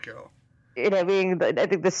 There you go. You know, being, I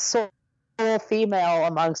think, the sole female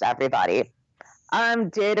amongst everybody.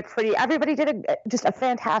 Everybody did just a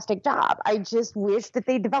fantastic job. I just wish that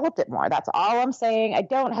they developed it more. That's all I'm saying. I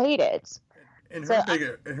don't hate it. And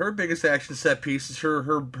her biggest action set piece is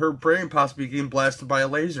her brain possibly getting blasted by a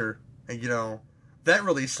laser. And, you know, that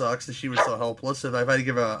really sucks that she was so helpless. If I had to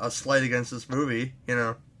give a slight against this movie, you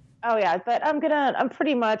know. Oh, yeah, but I'm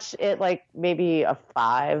pretty much at, like, maybe a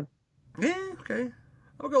 5. Yeah, okay.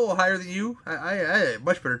 I'll go a little higher than you. I had a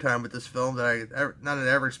much better time with this film than I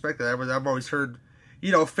ever expected. I've always heard,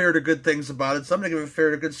 you know, fair to good things about it, so I'm going to give it a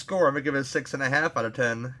fair to good score. I'm going to give it a 6.5 out of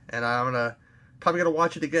 10, and I'm probably going to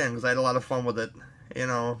watch it again, because I had a lot of fun with it, you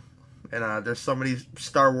know, and there's so many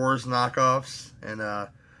Star Wars knockoffs, and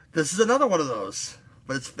this is another one of those.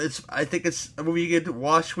 But I think it's a movie you get to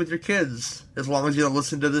watch with your kids, as long as you don't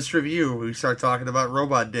listen to this review. We start talking about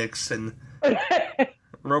robot dicks and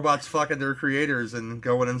robots fucking their creators and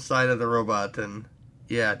going inside of the robot. And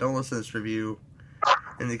yeah, don't listen to this review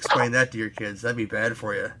and explain that to your kids. That'd be bad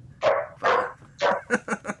for you.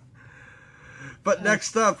 But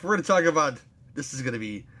next up, we're going to talk about, this is going to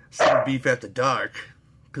be some beef after dark,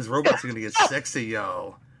 because robots are going to get sexy,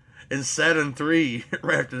 y'all. In Saturn 3,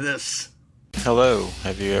 right after this. Hello,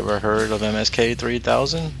 have you ever heard of MSK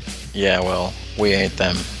 3000? Yeah, well, we ain't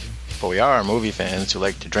them. But we are movie fans who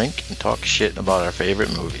like to drink and talk shit about our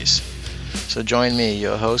favorite movies. So join me,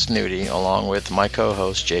 your host Nudie, along with my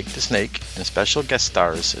co-host Jake the Snake, and special guest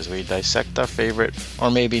stars as we dissect our favorite,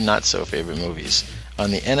 or maybe not so favorite movies,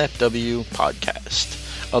 on the NFW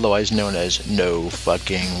podcast, otherwise known as No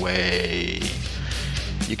Fucking Way.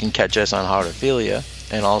 You can catch us on Heartophilia,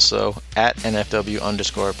 and also at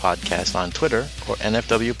NFW_podcast on Twitter, or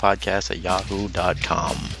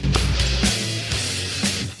NFWpodcast@yahoo.com.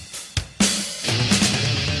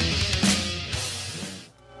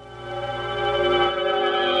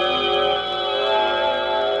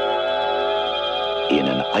 In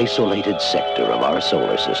an isolated sector of our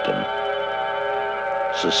solar system,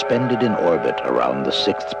 suspended in orbit around the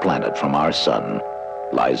 6th planet from our sun,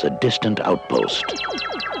 lies a distant outpost.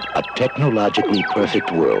 A technologically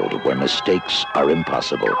perfect world where mistakes are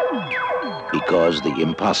impossible, because the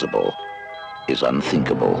impossible is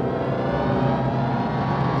unthinkable.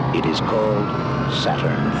 It is called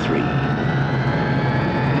Saturn 3.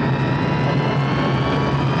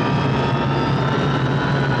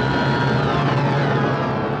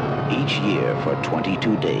 Each year for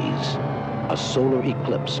 22 days, a solar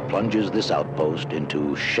eclipse plunges this outpost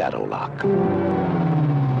into shadow lock.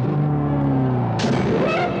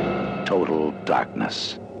 Total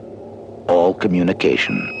darkness. All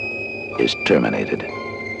communication is terminated.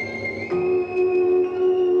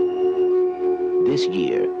 This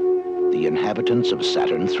year, the inhabitants of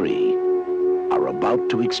Saturn 3 are about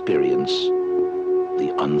to experience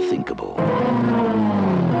the unthinkable.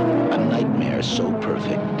 A nightmare so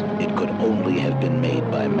perfect it could only have been made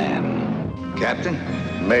by man. Captain?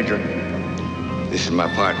 Major. This is my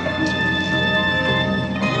partner.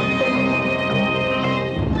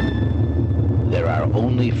 There are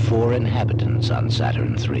only 4 inhabitants on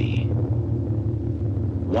Saturn 3.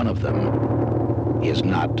 One of them is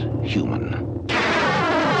not human.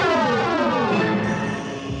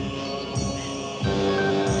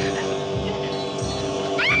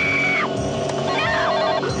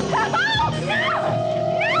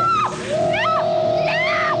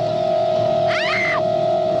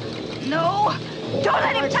 No! Don't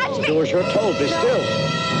let him touch me! Do as you're told. Be still.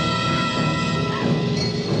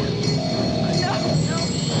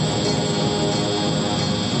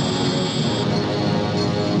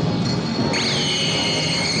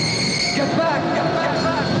 Get back! Get back!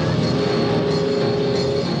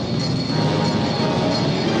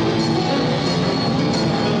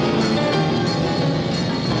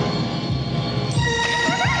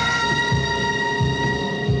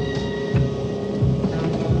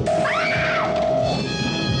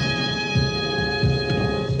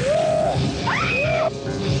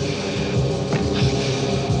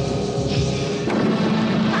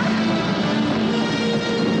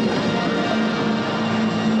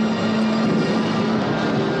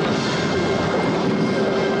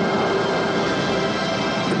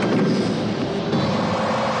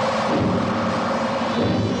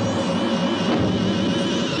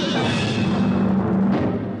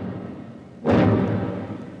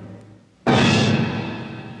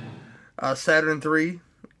 Saturn III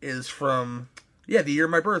is from, the year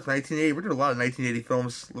of my birth, 1980. We're doing a lot of 1980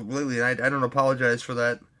 films lately, and I don't apologize for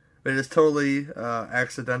that. But it is totally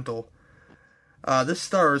accidental. This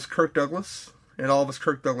stars Kirk Douglas in all of his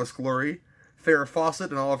Kirk Douglas glory. Farrah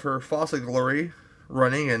Fawcett in all of her Fawcett glory,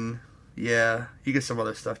 running, and you get some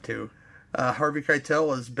other stuff too. Harvey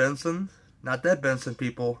Keitel as Benson. Not that Benson,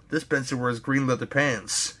 people. This Benson wears green leather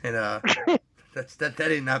pants, and that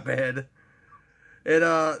ain't not bad. And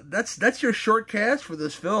that's your short cast for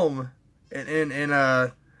this film, and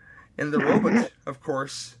the robot, of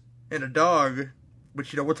course, and a dog.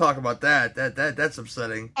 But we'll talk about that. That's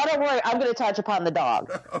upsetting. Oh, don't worry, I'm going to touch upon the dog.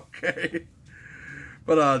 Okay.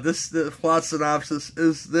 But the plot synopsis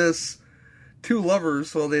is this: two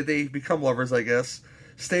lovers, well, they become lovers, I guess,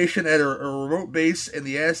 stationed at a remote base in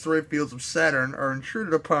the asteroid fields of Saturn, are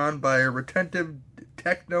intruded upon by a retentive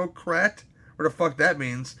technocrat. What the fuck that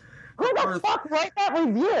means? Who the fuck wrote that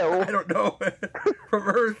review? I don't know. From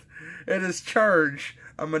Earth, and is charged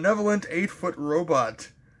a malevolent 8-foot robot.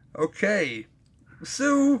 Okay.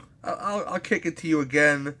 Sue, I'll kick it to you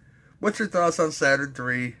again. What's your thoughts on Saturn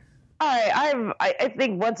III? I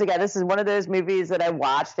think, once again, this is one of those movies that I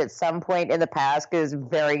watched at some point in the past because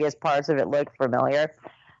various parts of it looked familiar.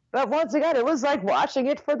 But once again, it was like watching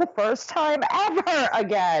it for the first time ever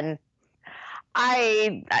again.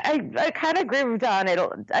 I kind of agree with Don.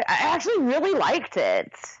 I actually really liked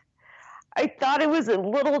it. I thought it was a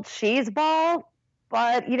little cheeseball,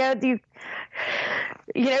 but,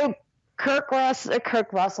 Kirk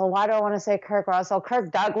Russell, why do I want to say Kirk Russell?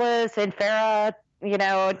 Kirk Douglas and Farrah,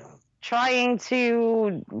 trying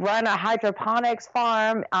to run a hydroponics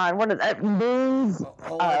farm on one of the moons.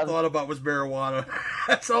 All I thought about was marijuana.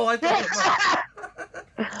 That's all I thought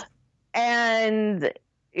about. And,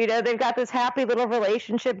 they've got this happy little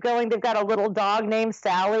relationship going. They've got a little dog named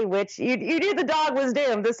Sally, which you knew the dog was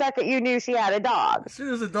doomed the second you knew she had a dog. As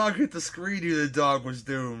soon as the dog hit the screen, you knew the dog was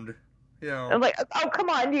doomed. I'm like, oh, come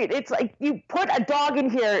on, dude. It's like you put a dog in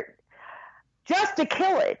here just to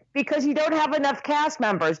kill it because you don't have enough cast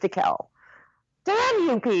members to kill. Damn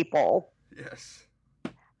you people. Yes.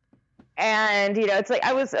 And, it's like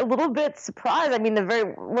I was a little bit surprised. I mean,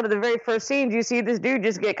 one of the very first scenes, you see this dude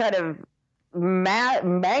just get kind of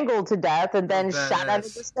mangled to death and then shot out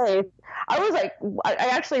of the stage. I was like, I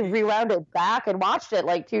actually rewound it back and watched it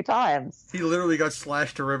like 2 times. He literally got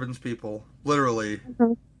slashed to ribbons, people. Literally.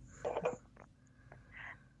 Mm-hmm.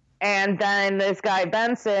 And then this guy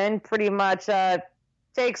Benson pretty much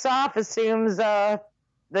takes off, assumes the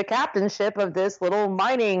captainship of this little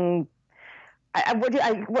mining. Would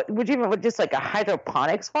you even just like a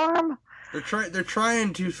hydroponics farm? They're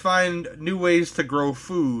trying to find new ways to grow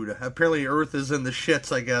food. Apparently, Earth is in the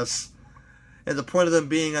shits, I guess. And the point of them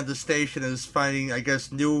being on the station is finding, I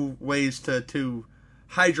guess, new ways to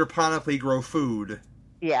hydroponically grow food.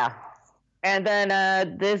 Yeah. And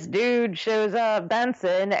then this dude shows up,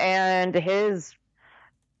 Benson, and his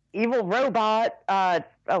evil robot,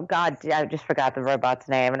 oh god, I just forgot the robot's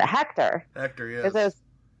name, and Hector. Hector, yes.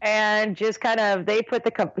 And just kind of, he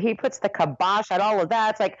puts the kibosh on all of that.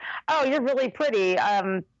 It's like, oh, you're really pretty.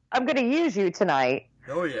 I'm going to use you tonight.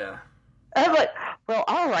 Oh, yeah. I'm like, well,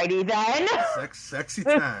 alrighty then. Sexy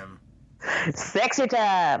time. Sexy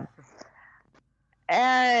time.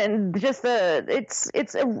 And just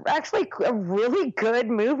it's actually a really good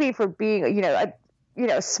movie for being,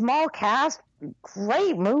 a small cast,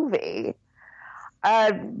 great movie.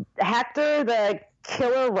 Hector, the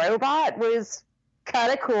killer robot, was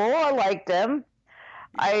kind of cool. I liked him.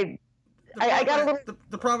 I got a little.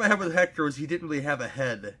 The problem I had with Hector was he didn't really have a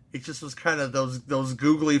head. He just was kind of those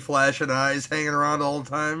googly flashing eyes hanging around all the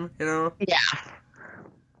time, Yeah.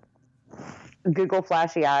 Google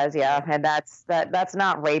flashy eyes, yeah, and that's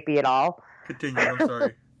not rapey at all. Continue. I'm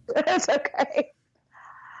sorry. It's okay.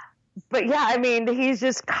 But yeah, I mean, he's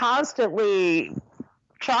just constantly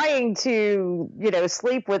trying to,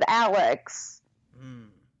 sleep with Alex,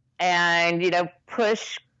 and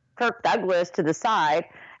push Kirk Douglas to the side.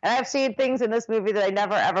 And I've seen things in this movie that I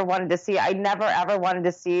never ever wanted to see. I never ever wanted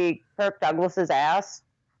to see Kirk Douglas's ass,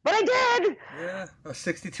 but I did. Yeah, a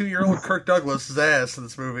 62-year-old Kirk Douglas's ass in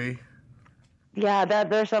this movie. Yeah,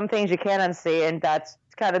 there's some things you can't unsee, and that's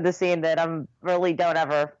kind of the scene that I really don't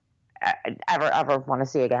ever want to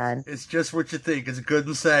see again. It's just what you think. It's good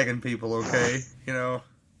and sagging, people, okay?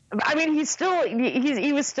 I mean,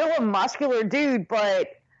 he was still a muscular dude, but...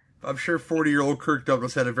 I'm sure 40-year-old Kirk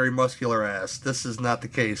Douglas had a very muscular ass. This is not the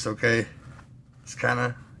case, okay? It's kind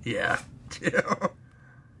of... yeah.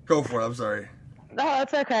 Go for it, I'm sorry. No,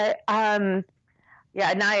 that's okay.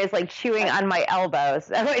 Yeah, Naya's like chewing on my elbows.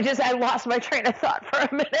 I lost my train of thought for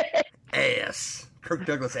a minute. Ass. Kirk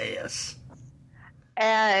Douglas ass.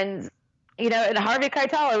 And, and Harvey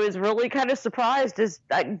Keitel, I was really kind of surprised as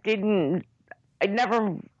I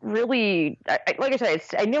never really, like I said,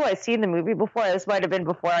 I knew I'd seen the movie before. This might have been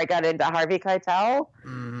before I got into Harvey Keitel.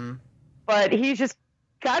 Mm-hmm. But he's just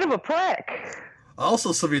kind of a prick.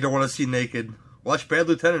 Also, some of you don't want to see naked. Watch Bad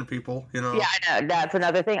Lieutenant, people, Yeah, I know. That's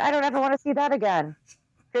another thing. I don't ever want to see that again.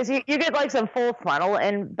 Because you get like some full frontal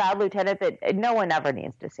in Bad Lieutenant that no one ever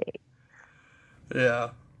needs to see. Yeah.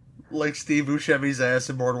 Like Steve Buscemi's ass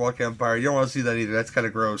in Boardwalk Empire. You don't want to see that either. That's kind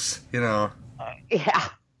of gross, Yeah.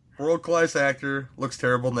 World-class actor, looks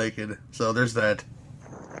terrible naked. So there's that.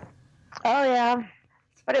 Oh, yeah.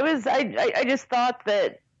 But it was, I just thought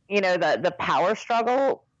that, the power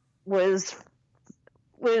struggle was,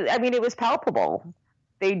 it was palpable.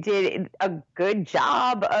 They did a good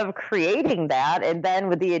job of creating that. And then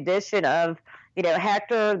with the addition of,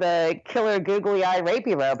 Hector, the killer googly eye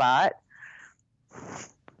rapey robot.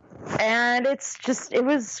 And it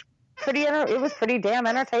was pretty damn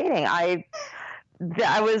entertaining. I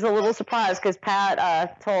was a little surprised because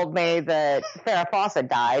Pat told me that Farrah Fawcett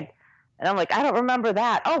died. And I'm like, I don't remember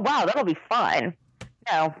that. Oh, wow, that'll be fun.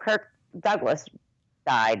 No, Kirk Douglas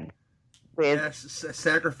died.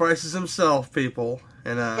 Sacrifices himself, people.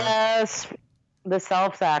 And yes, the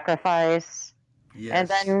self-sacrifice. Yes. And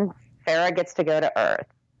then Farrah gets to go to Earth.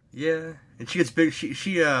 Yeah, and she gets big.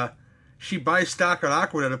 She buys stock on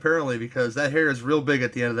Aquanet apparently because that hair is real big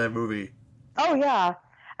at the end of that movie. Oh yeah,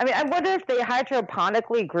 I wonder if they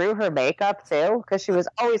hydroponically grew her makeup too, because she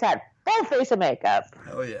always had full face of makeup.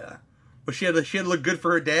 Oh yeah, but she had to look good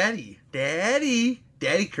for her daddy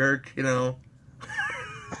Kirk.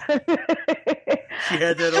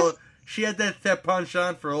 She had that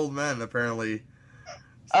penchant for old men, apparently.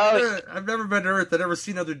 I've never been to Earth. I've never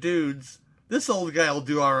seen other dudes. This old guy will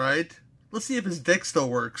do all right. Let's see if his dick still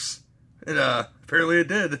works. And apparently it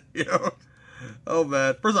did. Oh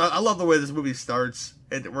man! First of all, I love the way this movie starts,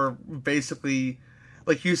 and we're basically,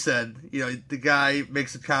 like you said, the guy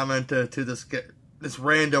makes a comment to this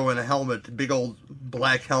rando in a helmet, big old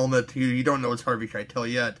black helmet. You don't know it's Harvey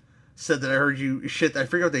Keitel yet. Said that I heard you shit. I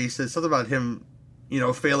forget what he said. Something about him,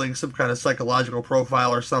 failing some kind of psychological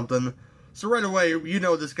profile or something. So right away,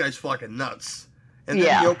 this guy's fucking nuts. And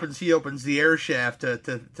then he opens the air shaft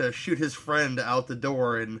to shoot his friend out the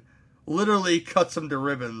door and literally cuts him to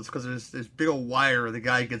ribbons because there's this big old wire and the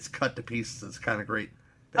guy gets cut to pieces. It's kind of great.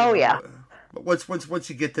 Oh yeah. But once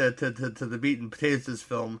you get to the meat and potatoes of this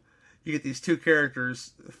film, you get these two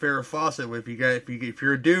characters, Farrah Fawcett. If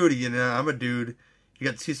you're a dude, I'm a dude. You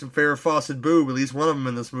got to see some Farrah Fawcett boob, at least one of them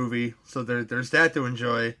in this movie. So there's that to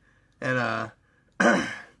enjoy. And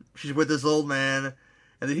she's with this old man,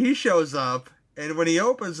 and then he shows up, and when he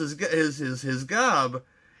opens his gob,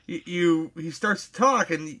 he starts to talk,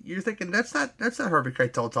 and you're thinking that's not Harvey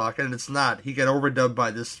Keitel talking, and it's not. He got overdubbed by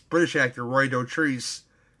this British actor Roy Dotrice,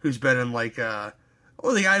 who's been in the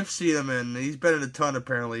I've seen him in. He's been in a ton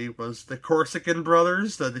apparently. Was the Corsican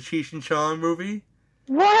Brothers, the Cheech and Chong movie?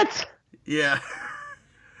 What? Yeah.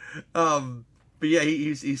 But yeah,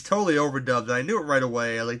 he's totally overdubbed, and I knew it right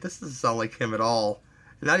away. I this doesn't sound like him at all.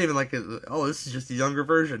 Not even this is just a younger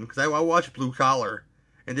version, because I watched Blue Collar,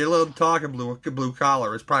 and they let him talk in Blue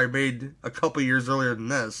Collar. It's probably made a couple years earlier than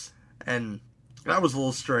this, and that was a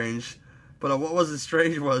little strange. But what wasn't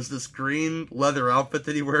strange was this green leather outfit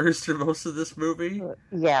that he wears through most of this movie.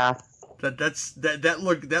 Yeah. That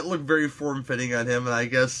looked very form-fitting on him, and I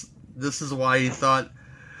guess this is why he thought,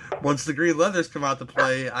 once the green leathers come out to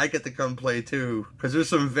play, I get to come play too. Because there's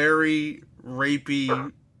some very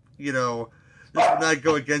rapey, this would not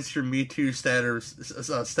go against your Me Too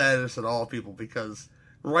status at all, people. Because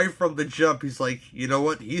right from the jump, he's like, you know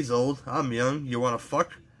what? He's old. I'm young. You want to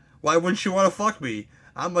fuck? Why wouldn't you want to fuck me?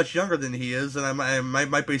 I'm much younger than he is, and I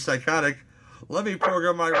might be psychotic. Let me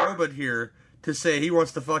program my robot here to say he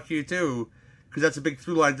wants to fuck you too. Because that's a big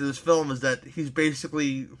through line to this film, is that he's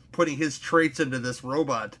basically putting his traits into this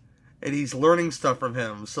robot, and he's learning stuff from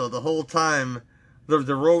him. So the whole time,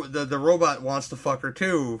 the robot wants to fuck her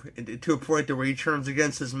too, to a point to where he turns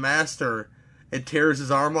against his master and tears his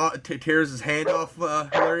arm off, tears his hand off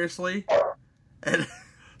hilariously. And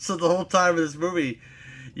so the whole time of this movie,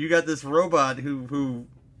 you got this robot who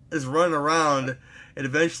is running around and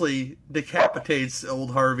eventually decapitates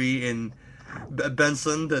old Harvey and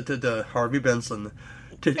Benson to Harvey Benson,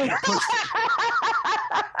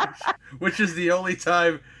 which is the only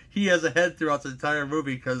time he has a head throughout the entire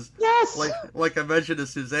movie. Because, like I mentioned to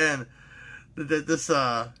Suzanne, this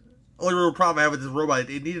only real problem I have with this robot,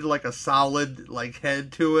 it needed a solid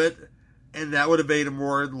head to it, and that would have made him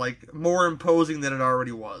more imposing than it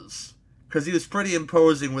already was. Because he was pretty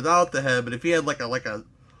imposing without the head, but if he had a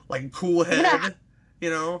cool head. you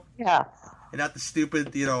know? Yeah. And not the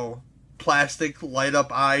stupid, plastic light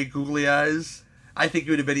up eye, googly eyes. I think it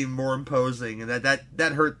would have been even more imposing, and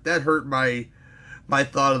that hurt my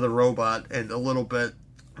thought of the robot and a little bit.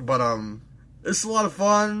 But it's a lot of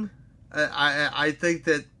fun. I think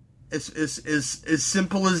that it's as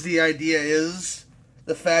simple as the idea is,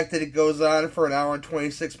 the fact that it goes on for an hour and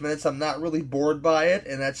 26 minutes, I'm not really bored by it,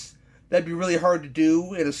 and that'd be really hard to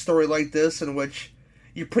do in a story like this, in which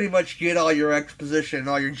you pretty much get all your exposition and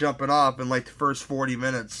all your jumping off in like the first 40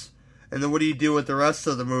 minutes. And then what do you do with the rest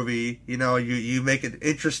of the movie? You make it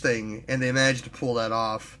interesting, and they manage to pull that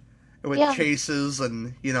off. With chases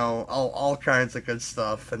and, all kinds of good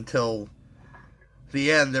stuff until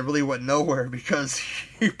the end. It really went nowhere because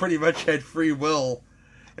he pretty much had free will,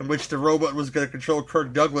 in which the robot was going to control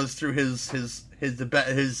Kirk Douglas through his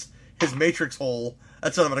matrix hole.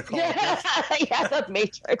 That's what I'm going to call it. Yeah, the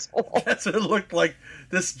matrix hole. That's what it looked like.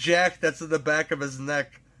 This jack that's in the back of his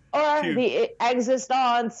neck. Or the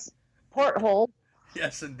existence porthole.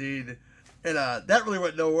 Yes, indeed. And that really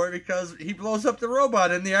went nowhere because he blows up the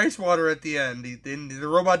robot in the ice water at the end. The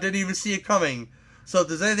robot didn't even see it coming. So if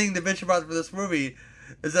there's anything to bitch about for this movie,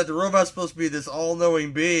 is that the robot's supposed to be this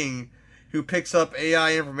all-knowing being who picks up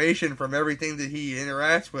AI information from everything that he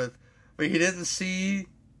interacts with. But he didn't see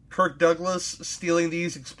Kirk Douglas stealing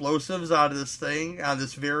these explosives out of this thing on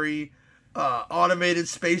this very automated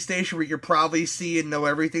space station where you could probably see and know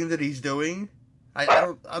everything that he's doing.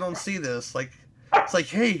 I don't see this. Like, it's like,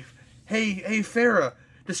 hey, Farrah,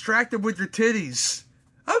 distract him with your titties.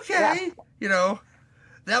 Okay,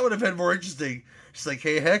 that would have been more interesting. She's like,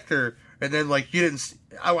 hey, Hector, and then like you didn't.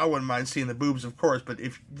 I wouldn't mind seeing the boobs, of course, but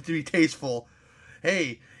if to be tasteful,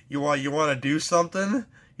 hey, you want to do something,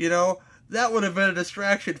 that would have been a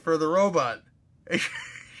distraction for the robot,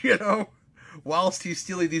 whilst he's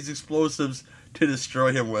stealing these explosives to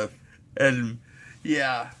destroy him with, and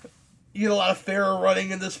yeah. You get a lot of Farrah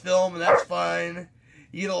running in this film, and that's fine.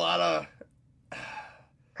 You get a lot of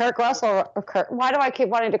Kirk Russell. Why do I keep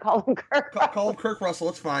wanting to call him Kirk? Call him Kirk Russell.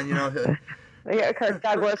 It's fine. Kirk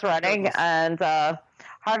Douglas running, and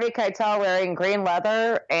Harvey Keitel wearing green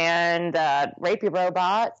leather and rapey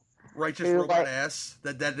robot. Righteous robot ass.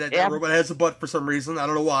 That robot has a butt for some reason. I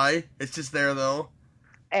don't know why. It's just there though.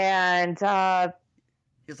 And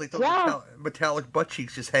he's like those metallic butt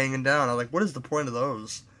cheeks just hanging down. I'm like, what is the point of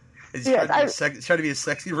those? Is he trying to be a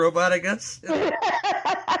sexy robot, I guess?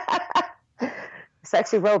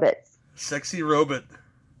 Sexy robot. Sexy robot.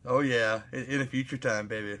 Oh, yeah. In a future time,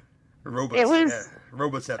 baby.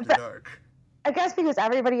 Robots After Dark. I guess because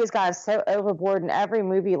everybody has gotten so overboard, and every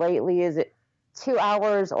movie lately is 2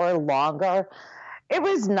 hours or longer. It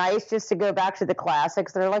was nice just to go back to the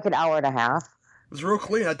classics. They're like an hour and a half. It was real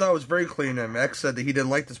clean. I thought it was very clean. And Max said that he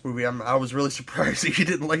didn't like this movie. I was really surprised that he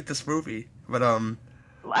didn't like this movie. But,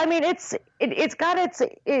 I mean, it's got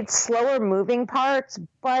its slower moving parts,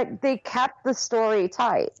 but they kept the story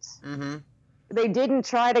tight. Mm-hmm. They didn't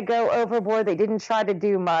try to go overboard. They didn't try to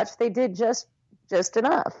do much. They did just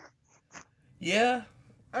enough. Yeah.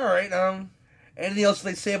 All right. Anything else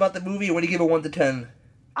they say about the movie? What do you give it 1 to 10?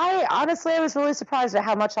 I was really surprised at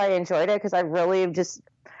how much I enjoyed it, because I really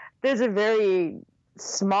there's a very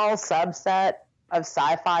small subset of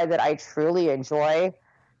sci-fi that I truly enjoy.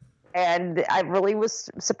 And I really was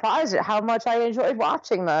surprised at how much I enjoyed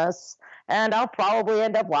watching this. And I'll probably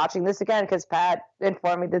end up watching this again because Pat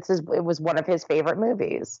informed me it was one of his favorite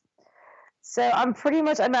movies. So I'm just,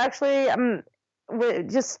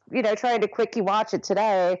 trying to quickie watch it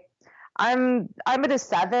today. I'm at a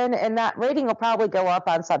 7, and that rating will probably go up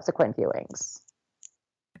on subsequent viewings.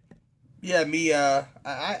 Yeah, me,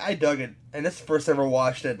 I dug it. And this is the first time I ever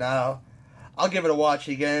watched it. Now, I'll give it a watch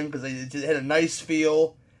again because it had a nice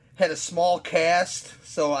feel. Had a small cast,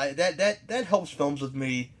 so that helps films with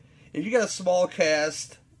me. If you got a small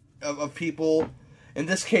cast of people, in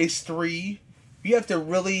this case 3, you have to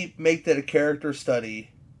really make that a character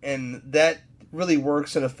study, and that really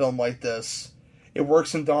works in a film like this. It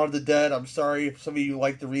works in Dawn of the Dead. I'm sorry if some of you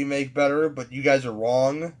like the remake better, but you guys are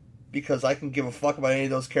wrong, because I can give a fuck about any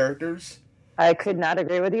of those characters. I could not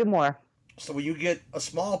agree with you more. So when you get a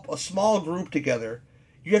small group together,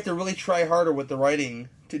 you have to really try harder with the writing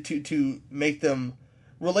to make them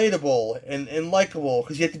relatable and likable,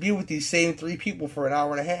 because you have to be with these same 3 people for an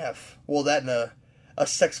hour and a half. Well, that and a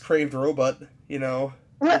sex-craved robot,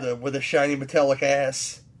 with a shiny metallic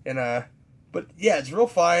ass. But yeah, it's real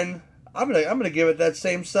fine. I'm gonna give it that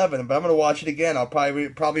same 7, but I'm gonna watch it again. I'll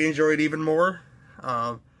probably enjoy it even more.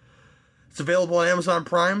 It's available on Amazon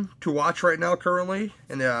Prime to watch right now currently,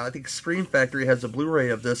 and I think Scream Factory has a Blu-ray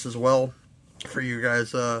of this as well for you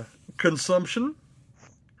guys consumption.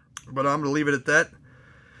 But I'm going to leave it at that.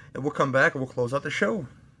 and we'll come back and we'll close out the show.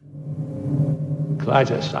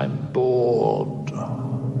 Clytus, I'm bored.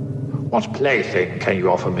 What plaything can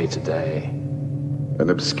you offer me today? An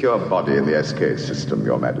obscure body in the SK system,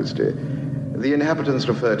 Your Majesty. The inhabitants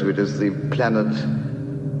refer to it as the planet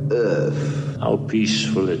Earth. How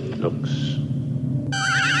peaceful it looks.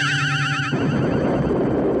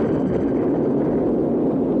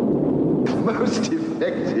 Most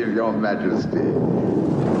effective, Your Majesty.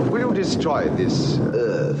 Will you destroy this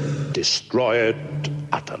Earth? Destroy it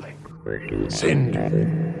utterly. Send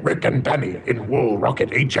Rick and Danny in Wool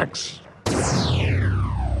Rocket Ajax.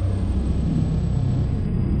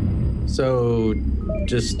 So,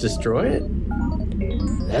 just destroy it?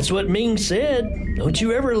 That's what Ming said. Don't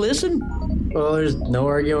you ever listen? Well, there's no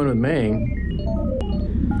arguing with Ming.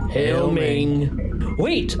 Hail Ming.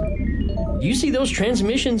 Wait! You see those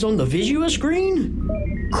transmissions on the Visua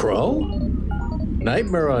screen? Crow?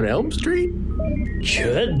 Nightmare on Elm Street?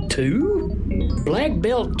 Chud 2? Black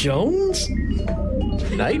Belt Jones?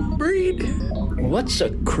 Nightbreed? What's a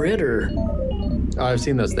critter? Oh, I've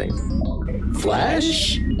seen those things.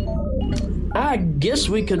 Flash? I guess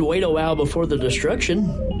we could wait a while before the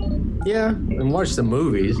destruction. Yeah, and watch the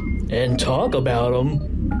movies. And talk about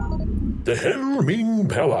them. The Hail Ming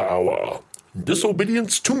Power Hour.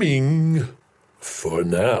 Disobedience to Ming. For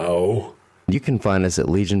now. You can find us at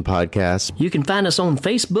Legion Podcast. You can find us on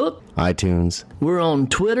Facebook. iTunes. We're on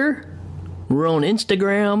Twitter. We're on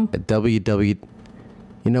Instagram. At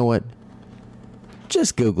You know what?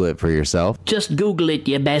 Just Google it for yourself. Just Google it,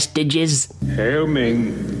 you bastages. Hail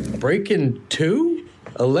Ming. Breaking 2?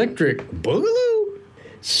 Electric Boogaloo?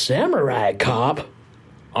 Samurai Cop.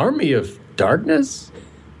 Army of Darkness?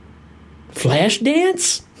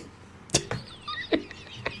 Flashdance?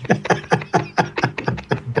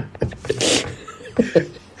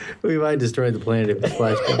 We might destroy the planet if it's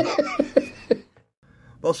Flashdance.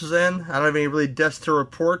 Well, Suzanne, I don't have any really deaths to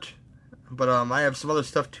report, but I have some other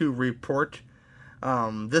stuff to report.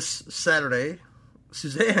 This Saturday,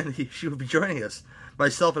 Suzanne, she will be joining us,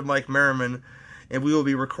 myself and Mike Merriman, and we will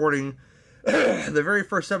be recording the very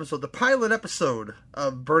first episode, the pilot episode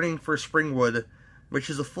of Burning for Springwood, which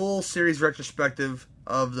is a full series retrospective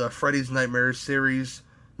of the Freddy's Nightmares series.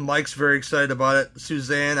 Mike's very excited about it.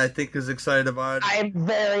 Suzanne, I think, is excited about it. I'm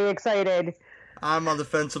very excited. I'm on the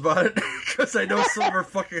fence about it, because I know some are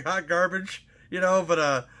fucking hot garbage,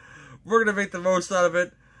 but we're going to make the most out of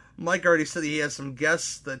it. Mike already said he has some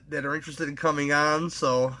guests that are interested in coming on,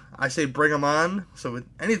 so I say bring them on. So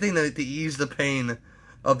anything to ease the pain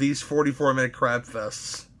of these 44-minute crab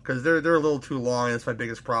fests, because they're a little too long. That's my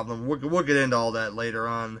biggest problem. We'll get into all that later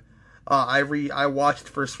on. I watched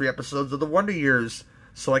the first 3 episodes of The Wonder Years,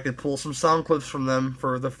 so I could pull some sound clips from them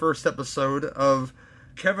for the first episode of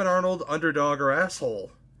Kevin Arnold, Underdog or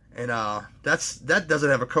Asshole. And that doesn't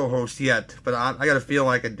have a co-host yet, but I got a feeling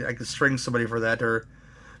I could string somebody for that, or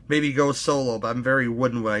maybe go solo, but I'm very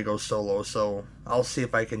wooden when I go solo, so I'll see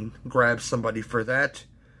if I can grab somebody for that.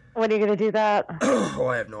 When are you going to do that? Oh,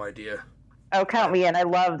 I have no idea. Oh, count me in. I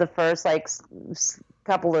love the first,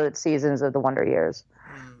 couple of seasons of The Wonder Years.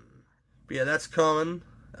 But yeah, that's coming.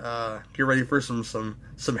 Get ready for some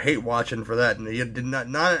hate watching for that, and you did not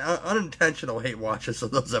unintentional hate watches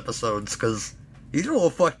of those episodes, because he's a little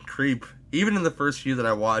fucking creep. Even in the first few that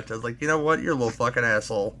I watched, I was like, you know what, you're a little fucking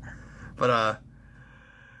asshole. But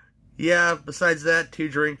yeah, besides that, 2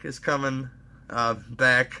 Drink is coming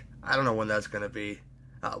back. I don't know when that's gonna be.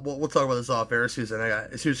 We'll talk about this off air, Susan. I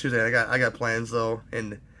got plans though,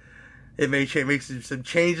 and it may make some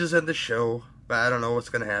changes in the show, but I don't know what's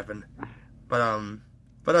gonna happen.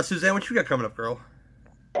 But Suzanne, what you got coming up, girl?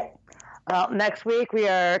 Well, next week we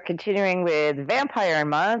are continuing with Vampire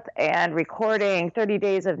Month and recording 30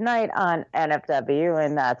 Days of Night on NFW,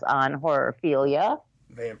 and that's on Horrorphilia.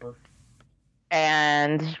 Vamper.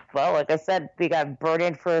 And, well, like I said, we got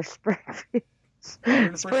Burning for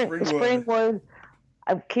Springwood.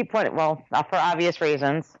 I keep putting, well, for obvious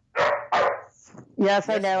reasons. Yes,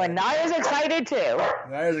 I know, and Naya's excited too.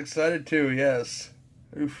 Naya's excited too, yes.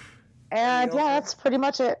 Oof. And yeah, that's pretty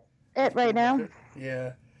much it right now.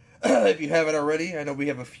 Yeah. If you haven't already, I know we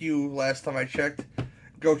have a few last time I checked.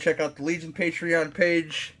 Go check out the Legion Patreon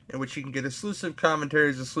page, in which you can get exclusive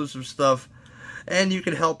commentaries, exclusive stuff, and you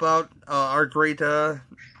can help out our great boss,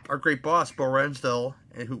 Bo Rensdell,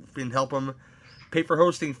 and who can help him pay for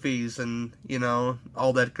hosting fees and,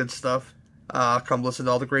 all that good stuff. Come listen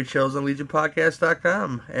to all the great shows on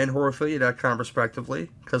LegionPodcast.com and Horrorphilia.com,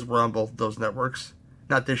 respectively, because we're on both of those networks.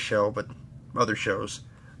 Not this show, but other shows.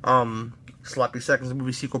 Sloppy Seconds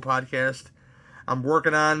Movie Sequel Podcast. I'm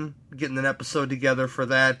working on getting an episode together for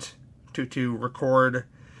that to record.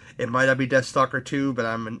 It might not be Deathstalker 2, but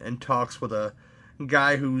I'm in talks with a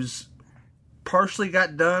guy who's partially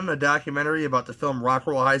got done a documentary about the film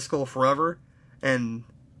Rockwell High School Forever, and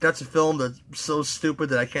that's a film that's so stupid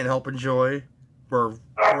that I can't help enjoy, where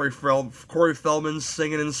Corey Feldman's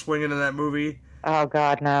singing and swinging in that movie. Oh,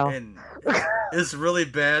 God, no. And it's really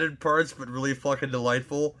bad in parts, but really fucking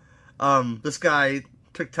delightful. This guy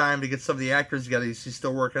took time to get some of the actors together he's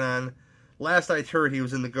still working on. Last I heard, he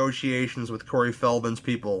was in negotiations with Corey Feldman's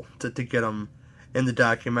people to get him in the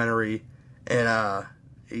documentary, and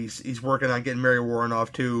he's working on getting Mary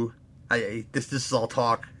Warrenoff too. This is all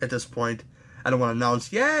talk at this point. I don't want to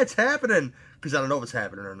announce, yeah, it's happening, because I don't know if it's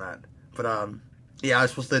happening or not. But yeah, I was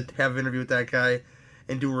supposed to have an interview with that guy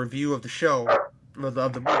and do a review of the show, of the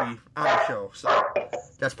movie on the show. So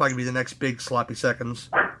that's probably gonna be the next big sloppy seconds.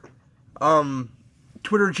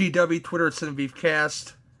 Twitter GW, Twitter at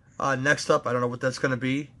CineBeefCast. Next up, I don't know what that's going to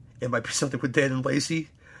be. It might be something with Dan and Lacey.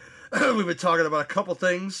 We've been talking about a couple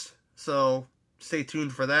things, so stay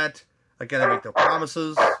tuned for that. Again, I make no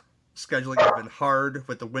promises. Scheduling has been hard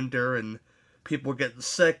with the winter and people getting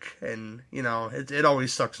sick, and, you know, it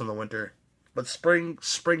always sucks in the winter. But spring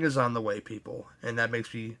is on the way, people, and that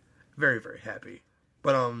makes me very, very happy.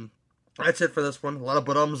 But, that's it for this one. A lot of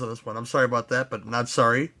but-ums on this one. I'm sorry about that, but not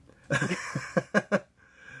sorry.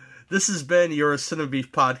 This has been your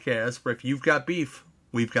CineBeef podcast, where if you've got beef,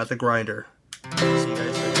 we've got the grinder. See you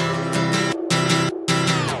guys later.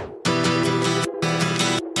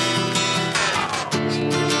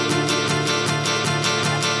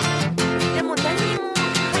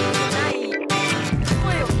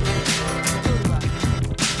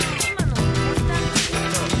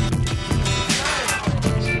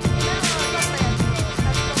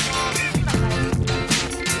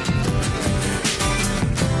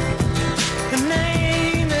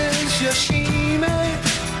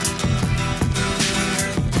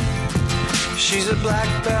 She's a black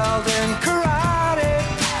belt in karate,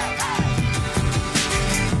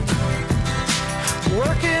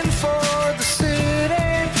 working for the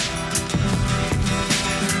city.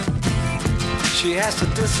 She has to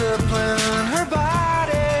discipline her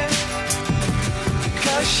body,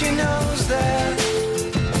 'cause she knows that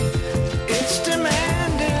it's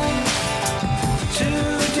demanding to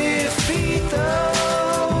defeat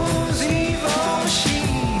those evil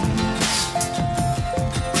machines.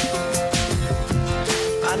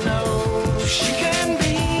 I know she can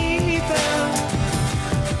beat them.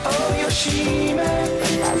 Oh, Yoshime,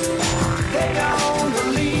 they don't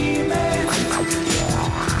believe me.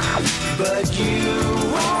 But you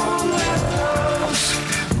won't let those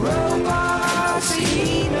robots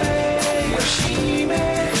eat me. Yoshime,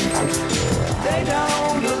 they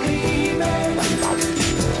don't believe me.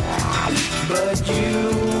 But you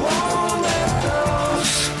won't let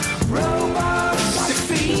those robots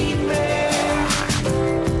defeat me.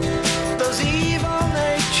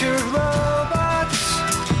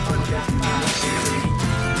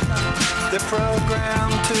 They're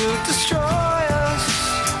programmed to destroy us.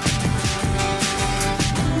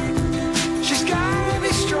 She's gotta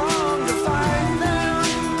be strong to fight them.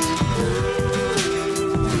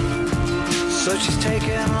 So she's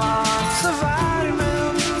taking lots of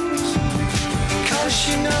vitamins, 'cause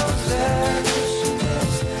she knows that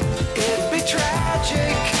it'd be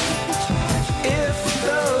tragic if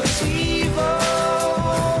those evil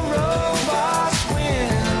robots win.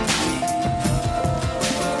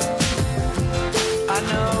 I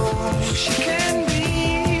know she can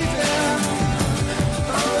beat them.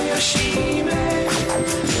 Oh, Yoshime,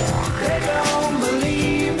 they don't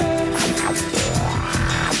believe me.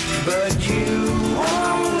 But you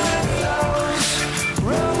won't let those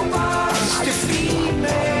robots defeat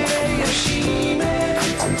me. Yoshime,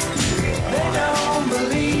 they don't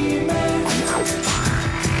believe me.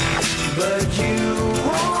 But you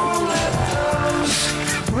won't let those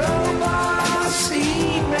robots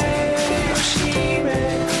eat me.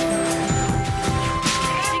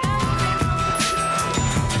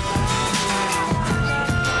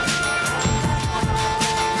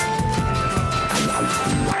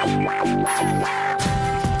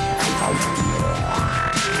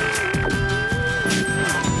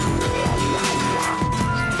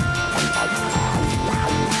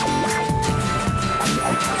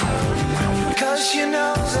 Cause you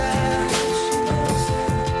know that